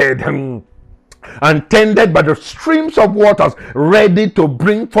planted and tended by the streams of waters, ready to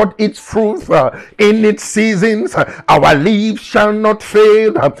bring forth its fruit in its seasons. Our leaves shall not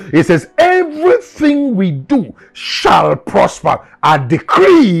fade. It says, everything we do shall prosper. I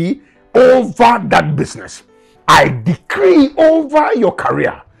decree over that business. I decree over your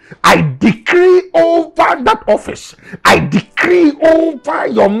career. I decree over that office. I decree over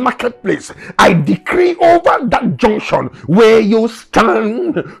your marketplace. I decree over that junction where you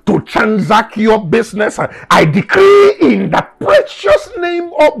stand to transact your business. I decree in the precious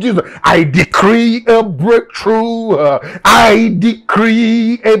name of Jesus. I decree a breakthrough. I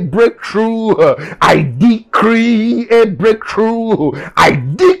decree a breakthrough. I decree a breakthrough. I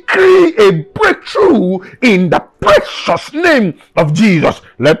decree a breakthrough in the precious name of Jesus.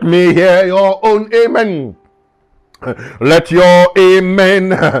 Let me hear your own amen. Let your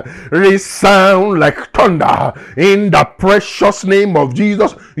amen resound like thunder in the precious name of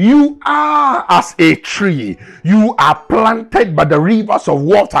Jesus. You are as a tree. You are planted by the rivers of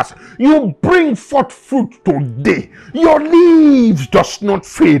waters. You bring forth fruit today. Your leaves does not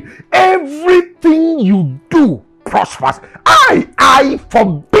fade. Everything you do prospers. I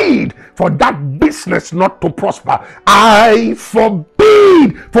forbid for that business not to prosper. I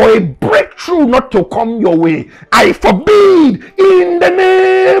forbid for a breakthrough not to come your way. I forbid in the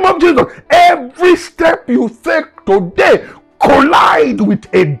name of Jesus. Every step you take today, collide with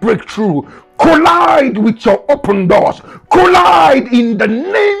a breakthrough. Collide with your open doors. Collide in the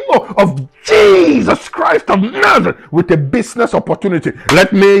name of Jesus Christ of Nazareth with a business opportunity.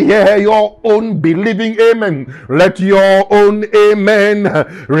 Let me hear your own believing amen. Let your own amen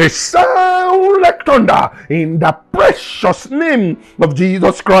resound like thunder in the precious name of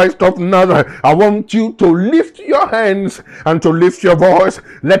Jesus Christ of Nazareth. I want you to lift your hands and to lift your voice.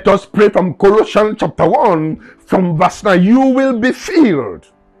 Let us pray from Colossians chapter 1 from verse 9. You will be filled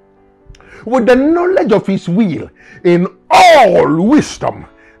with the knowledge of his will in all wisdom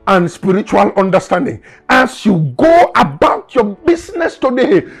and spiritual understanding. As you go about your business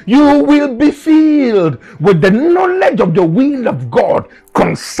today, you will be filled with the knowledge of the will of God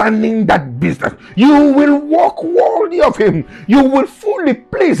concerning that business. You will walk worthy of him. You will fully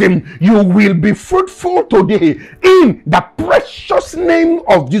please him. You will be fruitful today in the precious name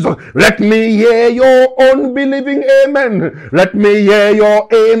of Jesus. Let me hear your own believing amen. Let me hear your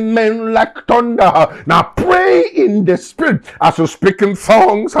amen like thunder. Now pray in the spirit as you speak in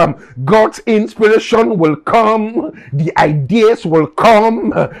songs. God's inspiration will come. The ideas will come.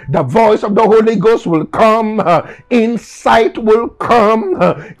 The voice of the Holy Ghost will come. Insight will come.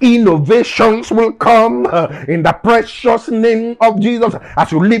 Innovations will come in the precious name of Jesus.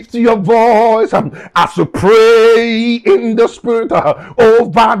 As you lift your voice, as you pray in the spirit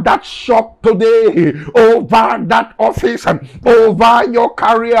over that shop today, over that office, over your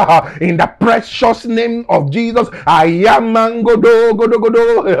career, in the precious name of Jesus. I am godo godo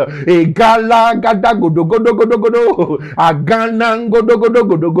godo egala gada godo godo godo godo agana godo godo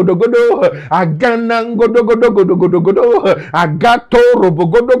godo godo godo agana godo godo godo godo godo agato robo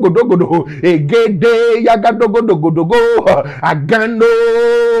godo godo godo egede yagado godo godo go agano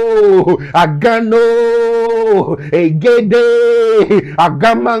egede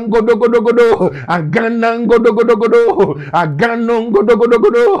agaman godo godo godo agana godo godo godo agano godo godo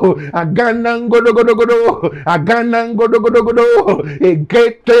godo agana godo godo godo agana godo godo godo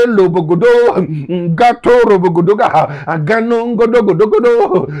egete lobo godo gato robo godo ga agano godo godo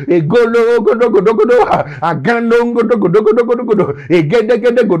godo egolo godo godo godo agano godo godo godo godo godo egede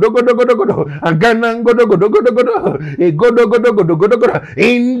gede godo godo godo godo agana godo godo godo godo egodo godo godo godo godo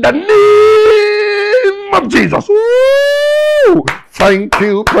in the name of Jesus. Ooh, thank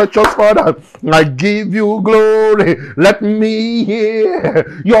you, precious Father. I give you glory. Let me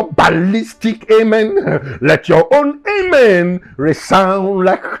hear your ballistic amen. Let your own amen resound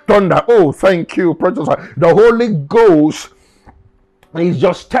like thunder. Oh, thank you, precious Father. The Holy Ghost is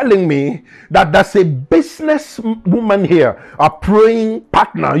just telling me that there's a business woman here, a praying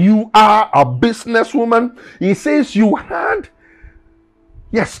partner. You are a business woman. He says you had,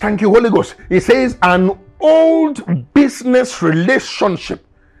 yes, thank you, Holy Ghost. He says an old business relationship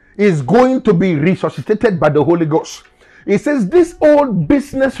is going to be resuscitated by the Holy Ghost. He says this old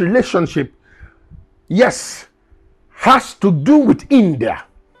business relationship, yes, has to do with India.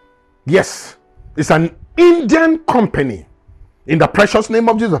 Yes, it's an Indian company. In the precious name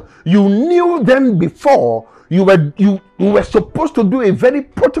of Jesus. You knew them before. You were supposed to do a very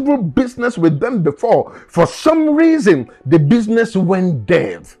profitable business with them before. For some reason, the business went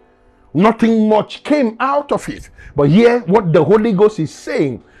dead. Nothing much came out of it. But here, what the Holy Ghost is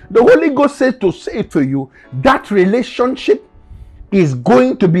saying, the Holy Ghost says to say to you, that relationship is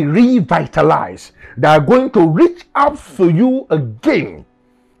going to be revitalized. They are going to reach out to you again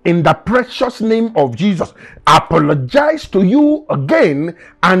in the precious name of Jesus. Apologize to you again,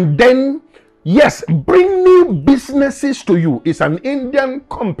 and then, yes, bring new businesses to you. It's an Indian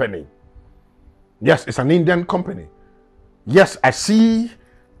company. Yes, it's an Indian company. Yes, I see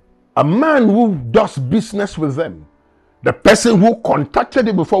a man who does business with them. The person who contacted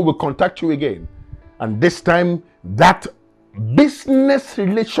you before will contact you again. And this time, that business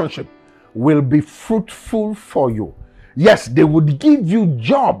relationship will be fruitful for you. Yes, they would give you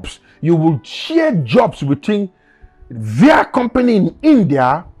jobs. You will share jobs between their company in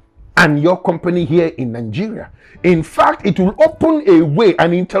India and your company here in Nigeria. In fact, it will open a way,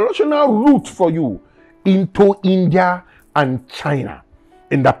 an international route for you into India and China.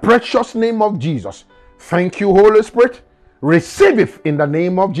 In the precious name of Jesus. Thank you, Holy Spirit. Receive it in the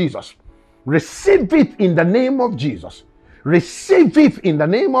name of Jesus. Receive it in the name of Jesus. Receive it in the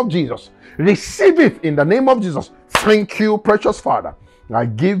name of Jesus. Receive it in the name of Jesus. Thank you, precious Father. I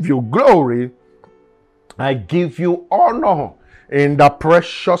give you glory. I give you honor in the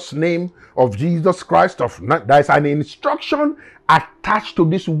precious name of Jesus Christ. There is an instruction attached to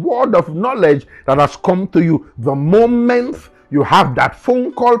this word of knowledge that has come to you. The moment you have that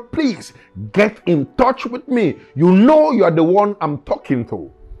phone call, please get in touch with me. You know you are the one I'm talking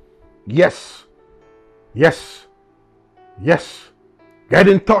to. Yes. Yes. Yes. Get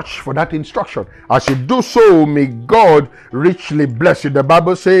in touch for that instruction. As you do so, may God richly bless you. The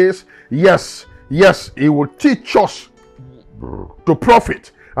Bible says, yes, He will teach us to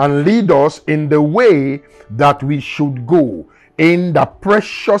profit and lead us in the way that we should go. In the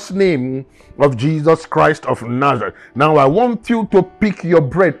precious name of Jesus Christ of Nazareth. Now I want you to pick your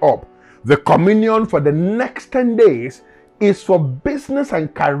bread up. The communion for the next 10 days is for business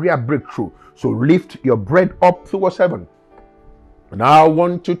and career breakthrough. So lift your bread up towards heaven. And I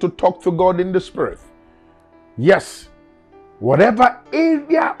want you to talk to God in the Spirit. Yes, whatever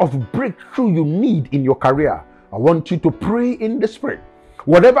area of breakthrough you need in your career, I want you to pray in the Spirit.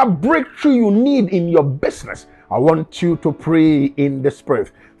 Whatever breakthrough you need in your business, I want you to pray in the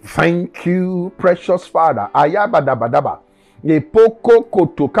Spirit. Thank you, precious Father. Ayabadabadaba.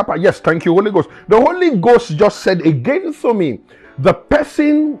 Yes, thank you, Holy Ghost. The Holy Ghost just said again to me, the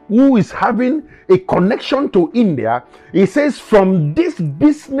person who is having a connection to India, he says, from this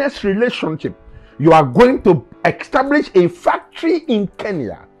business relationship, you are going to establish a factory in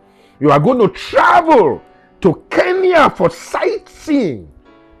Kenya. You are going to travel to Kenya for sightseeing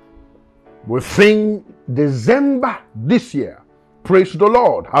within December this year. Praise the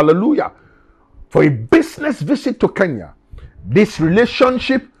Lord. Hallelujah. For a business visit to Kenya. This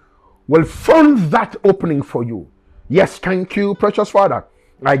relationship will fund that opening for you. Yes, thank you, precious Father.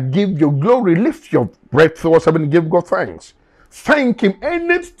 I give you glory. Lift your breath towards heaven and give God thanks. Thank Him.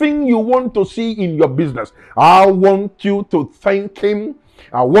 Anything you want to see in your business, I want you to thank Him.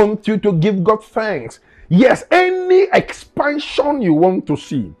 I want you to give God thanks. Yes, any expansion you want to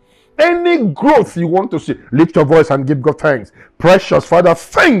see, any growth you want to see, lift your voice and give God thanks. Precious Father,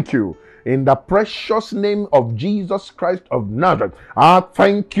 thank you. In the precious name of Jesus Christ of Nazareth, I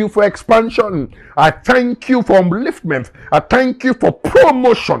thank you for expansion. I thank you for upliftment. I thank you for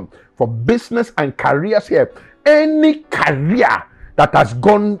promotion, for business and careers here. Any career that has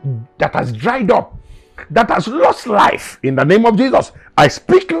gone, that has dried up, that has lost life, in the name of Jesus, I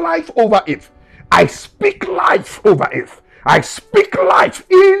speak life over it. I speak life over it. I speak life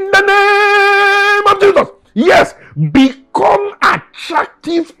in the name of Jesus. Yes, become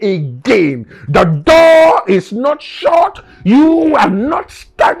attractive again. The door is not shut. You are not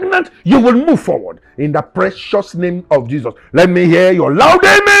stagnant. You will move forward in the precious name of Jesus. Let me hear your loud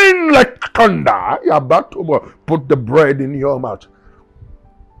amen like thunder. You're about to put the bread in your mouth.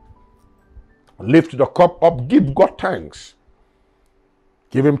 Lift the cup up. Give God thanks.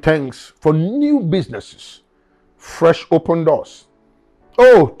 Give Him thanks for new businesses, fresh open doors.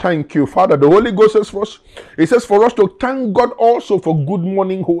 Oh, thank you, Father. The Holy Ghost says for us, it says for us to thank God also for good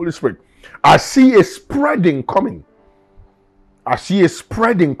morning, Holy Spirit. I see a spreading coming. I see a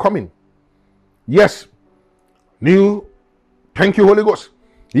spreading coming. Yes. Thank you, Holy Ghost.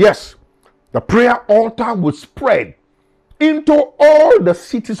 Yes. The prayer altar will spread into all the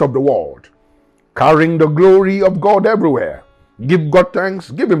cities of the world, carrying the glory of God everywhere. Give God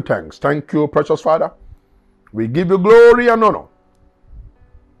thanks. Give Him thanks. Thank you, precious Father. We give you glory and honor.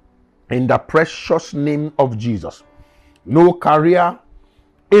 in the precious name of Jesus. No career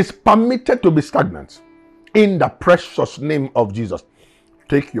is permitted to be stagnant in the precious name of Jesus.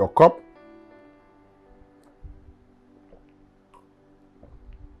 Take your cup.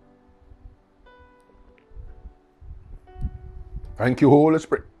 Thank you, Holy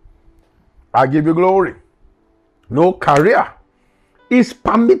Spirit. I give you glory. No career is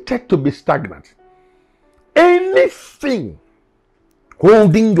permitted to be stagnant. Anything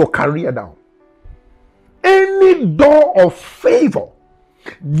holding your career down, any door of favor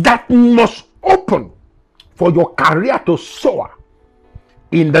that must open for your career to soar,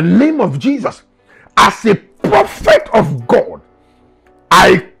 in the name of Jesus, as a prophet of God,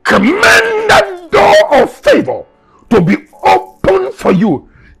 I command that door of favor to be open for you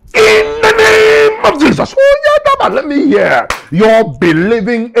in the name of Jesus. Oh, yeah, let me hear your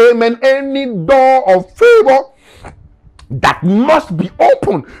believing amen. Any door of favor that must be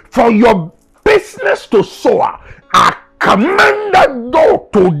open for your business to soar, I command that door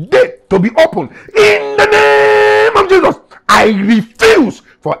today to be open in the name of Jesus. I refuse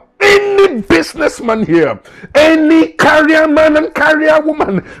for any businessman here, any career man and career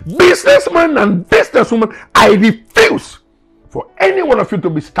woman, businessman and businesswoman, I refuse for any one of you to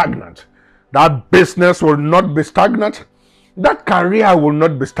be stagnant. That business will not be stagnant. That career will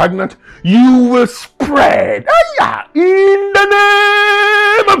not be stagnant. You will spread in the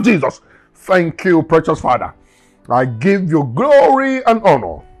name of Jesus. Thank you, precious Father. I give you glory and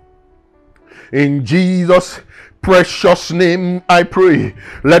honor. In Jesus' precious name I pray.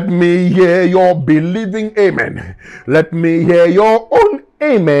 Let me hear your believing amen. Let me hear your own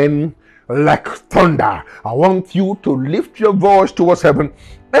amen like thunder. I want you to lift your voice towards heaven.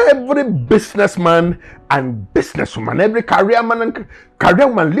 Every businessman and businesswoman, every career man and career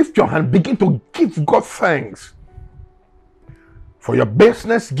woman, lift your hand. Begin to give God thanks for your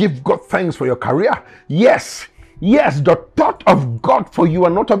business. Give God thanks for your career. Yes, the thought of God for you are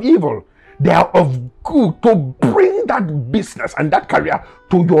not of evil. They are of good, to bring that business and that career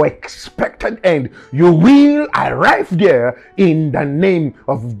to your expected end. You will arrive there in the name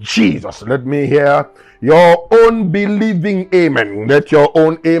of Jesus. Let me hear your own believing amen. Let your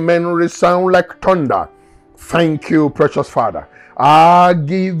own amen resound like thunder. Thank you, precious Father. I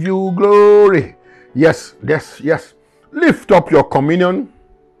give you glory. Yes. Lift up your communion.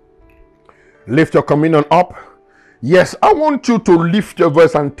 Lift your communion up. Yes, I want you to lift your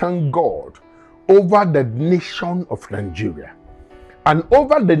voice and thank God over the nation of Nigeria and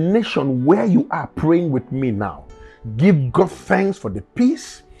over the nation where you are praying with me now. Give God thanks for the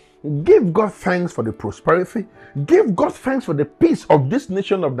peace. Give God thanks for the prosperity. Give God thanks for the peace of this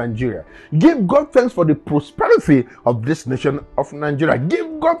nation of Nigeria. Give God thanks for the prosperity of this nation of Nigeria.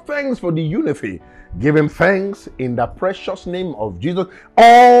 Give God thanks for the unity. Give him thanks in the precious name of Jesus.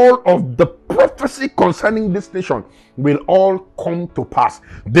 All of the prophecy concerning this nation will all come to pass.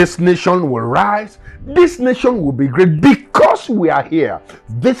 This nation will rise. This nation will be great because we are here.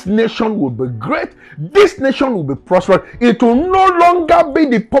 This nation will be great. This nation will be prosperous. It will no longer be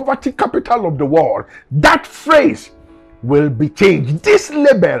the poverty capital of the world. That phrase will be changed. This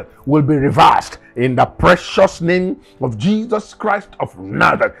label will be reversed in the precious name of Jesus Christ of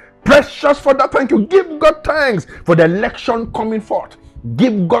Nazareth. Precious Father, thank you. Give God thanks for the election coming forth.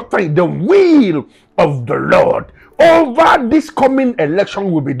 Give God thanks. The will of the Lord over this coming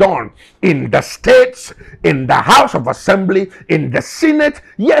election will be done in the states, in the House of Assembly, in the Senate.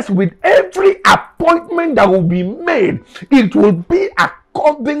 Yes, with every appointment that will be made, it will be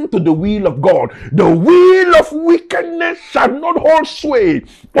according to the will of God. The will of wickedness shall not hold sway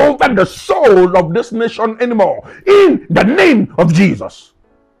over the soul of this nation anymore. In the name of Jesus.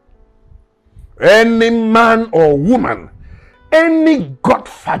 Any man or woman, any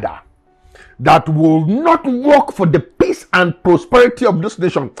godfather that will not work for the peace and prosperity of this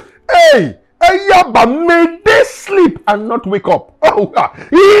nation, may they sleep and not wake up.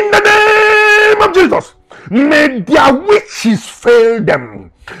 In the name of Jesus. May their witches fail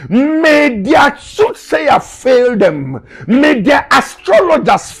them. May their soothsayer fail them. May their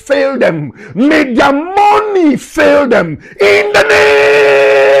astrologers fail them. May their money fail them. In the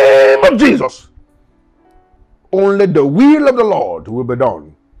name of Jesus. Only the will of the Lord will be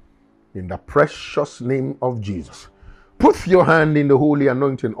done. In the precious name of Jesus. Put your hand in the holy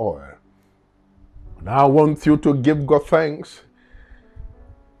anointing oil. And I want you to give God thanks.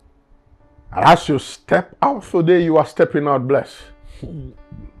 And as you step out today, you are stepping out blessed.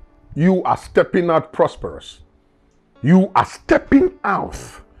 You are stepping out prosperous. You are stepping out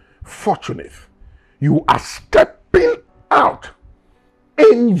fortunate. You are stepping out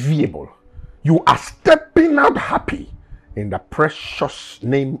enviable. You are stepping out happy in the precious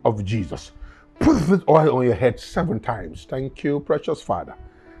name of Jesus. Put this oil on your head 7 times. Thank you, precious Father.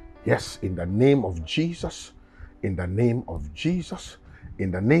 Yes, in the name of Jesus, in the name of Jesus, in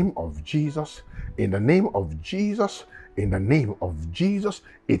the name of Jesus, in the name of Jesus, in the name of Jesus,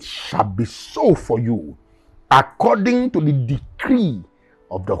 it shall be so for you, according to the decree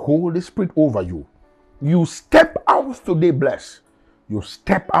of the Holy Spirit over you. You step out today blessed. You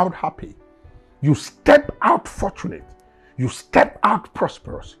step out happy. You step out fortunate. You step out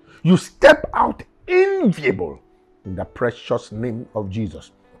prosperous. You step out enviable in the precious name of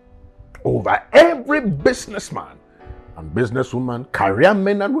Jesus. Over every businessman and businesswoman, career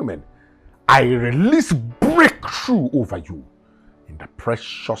men and women, I release breakthrough over you in the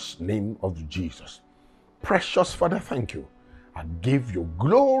precious name of Jesus. Precious Father, thank you. I give you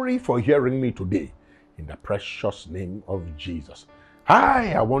glory for hearing me today in the precious name of Jesus.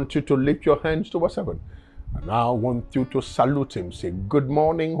 I want you to lift your hands towards heaven. And I want you to salute him. Say, good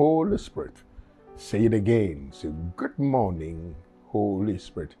morning, Holy Spirit. Say it again. Say, good morning, Holy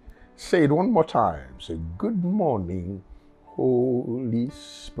Spirit. Say it one more time. Say, good morning, Holy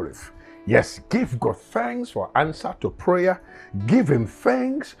Spirit. Yes, give God thanks for answer to prayer. Give him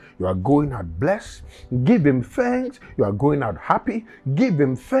thanks. You are going out blessed. Give him thanks. You are going out happy. Give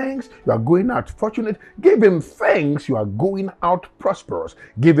him thanks. You are going out fortunate. Give him thanks. You are going out prosperous.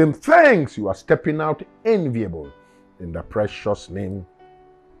 Give him thanks. You are stepping out enviable. In the precious name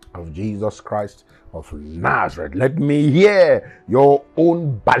of Jesus Christ of Nazareth. Let me hear your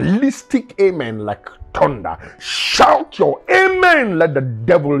own ballistic amen like thunder. Shout your amen. Let the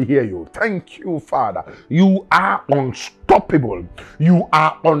devil hear you. Thank you, Father. You are unstoppable. You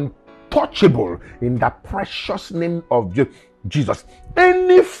are untouchable in the precious name of Jesus.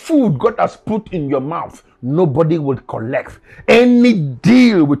 Any food God has put in your mouth, nobody will collect. Any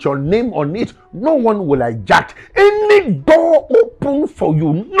deal with your name on it, no one will hijack. Any door open for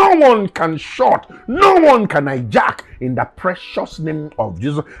you, no one can shut. No one can hijack in the precious name of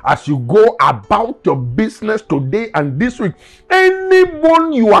Jesus. As you go about your business today and this week,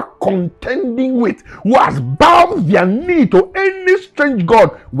 anyone you are contending with who has bowed their knee to any strange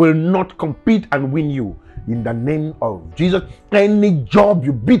God will not compete and win you. In the name of Jesus, any job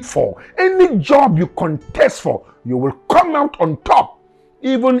you bid for, any job you contest for, you will come out on top.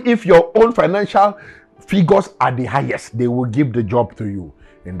 Even if your own financial figures are the highest, they will give the job to you.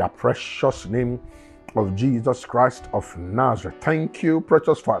 In the precious name of Jesus Christ of Nazareth. Thank you,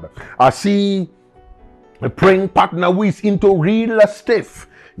 precious Father. I see a praying partner who is into real estate.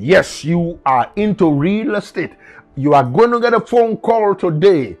 Yes, you are into real estate. You are going to get a phone call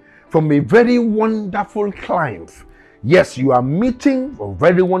today from a very wonderful client. Yes, you are meeting a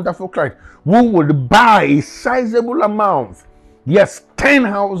very wonderful client who will buy a sizable amount. Yes, 10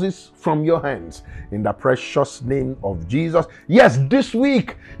 houses from your hands in the precious name of Jesus. Yes, this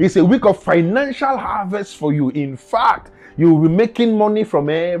week is a week of financial harvest for you. In fact, you will be making money from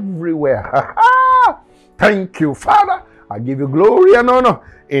everywhere. Thank you, Father. I give you glory and honor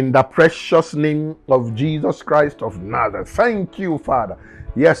in the precious name of Jesus Christ of Nazareth. Thank you, Father.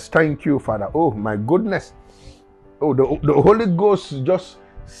 Yes, thank you, Father. Oh, my goodness. Oh, the Holy Ghost just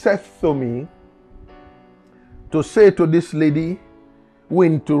said to me to say to this lady who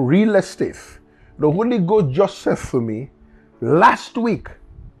into real estate. The Holy Ghost just said to me, last week,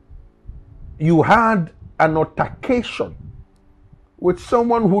 you had an altercation with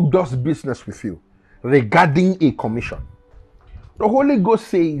someone who does business with you regarding a commission. The Holy Ghost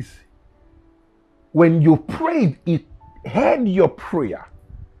says, when you prayed, it heard your prayer.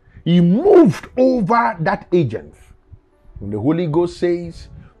 He moved over that agent. And the Holy Ghost says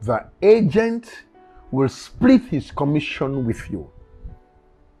the agent will split his commission with you.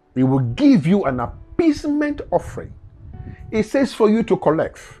 He will give you an appeasement offering. It says for you to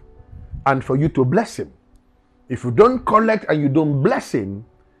collect and for you to bless him. If you don't collect and you don't bless him,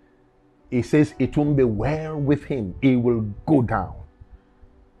 it says it won't be well with him. He will go down.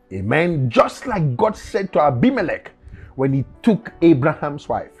 Amen. Just like God said to Abimelech when he took Abraham's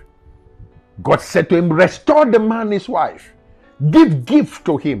wife. God said to him, restore the man his wife. Give gift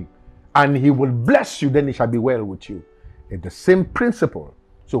to him and he will bless you. Then it shall be well with you. It's the same principle.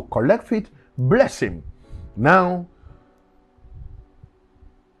 So collect it, bless him. Now,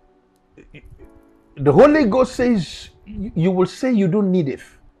 the Holy Ghost says, you will say you don't need it.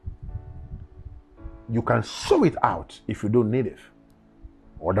 You can sow it out if you don't need it.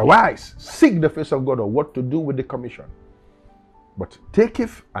 Otherwise, seek the face of God on what to do with the commission. But take it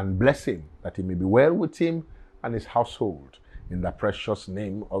and bless him, that it may be well with him and his household. In the precious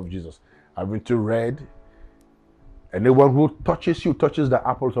name of Jesus. Haven't you read? Anyone who touches you touches the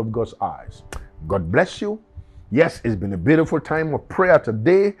apples of God's eyes. God bless you. Yes, it's been a beautiful time of prayer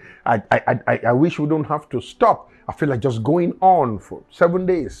today. I wish we don't have to stop. I feel like just going on for 7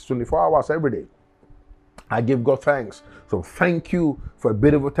 days, 24 hours every day. I give God thanks. So thank you for a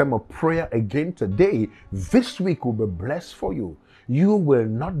beautiful time of prayer again today. This week will be blessed for you. You will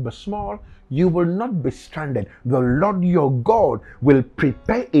not be small. You will not be stranded. The Lord your God will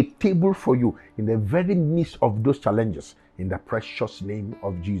prepare a table for you in the very midst of those challenges. In the precious name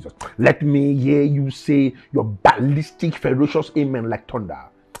of Jesus. Let me hear you say your ballistic, ferocious amen like thunder.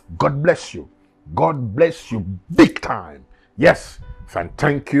 God bless you. God bless you big time. Yes. And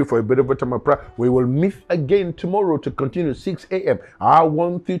thank you for a beautiful time of prayer. We will meet again tomorrow to continue 6 a.m. I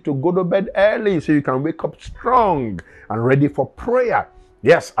want you to go to bed early so you can wake up strong and ready for prayer.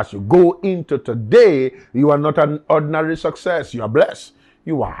 Yes, as you go into today, you are not an ordinary success. You are blessed.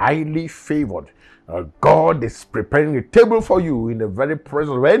 You are highly favored. God is preparing a table for you in the very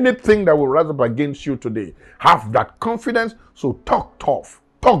presence of anything that will rise up against you today. Have that confidence, so talk tough,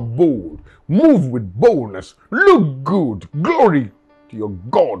 talk bold, move with boldness, look good, glory to your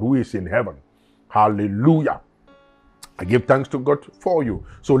God who is in heaven. Hallelujah. I give thanks to God for you.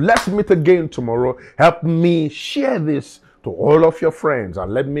 So let's meet again tomorrow. Help me share this to all of your friends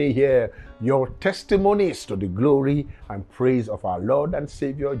and let me hear your testimonies to the glory and praise of our Lord and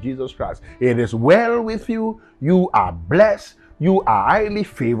Savior Jesus Christ. It is well with you. You are blessed. You are highly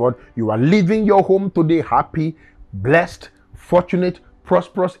favored. You are leaving your home today happy, blessed, fortunate,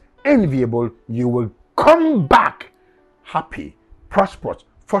 prosperous, enviable. You will come back happy, prosperous,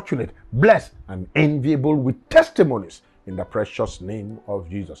 fortunate, blessed, and enviable with testimonies in the precious name of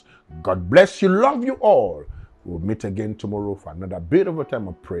Jesus. God bless you. Love you all. We'll meet again tomorrow for another beautiful time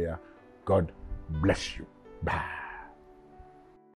of prayer. God bless you. Bye.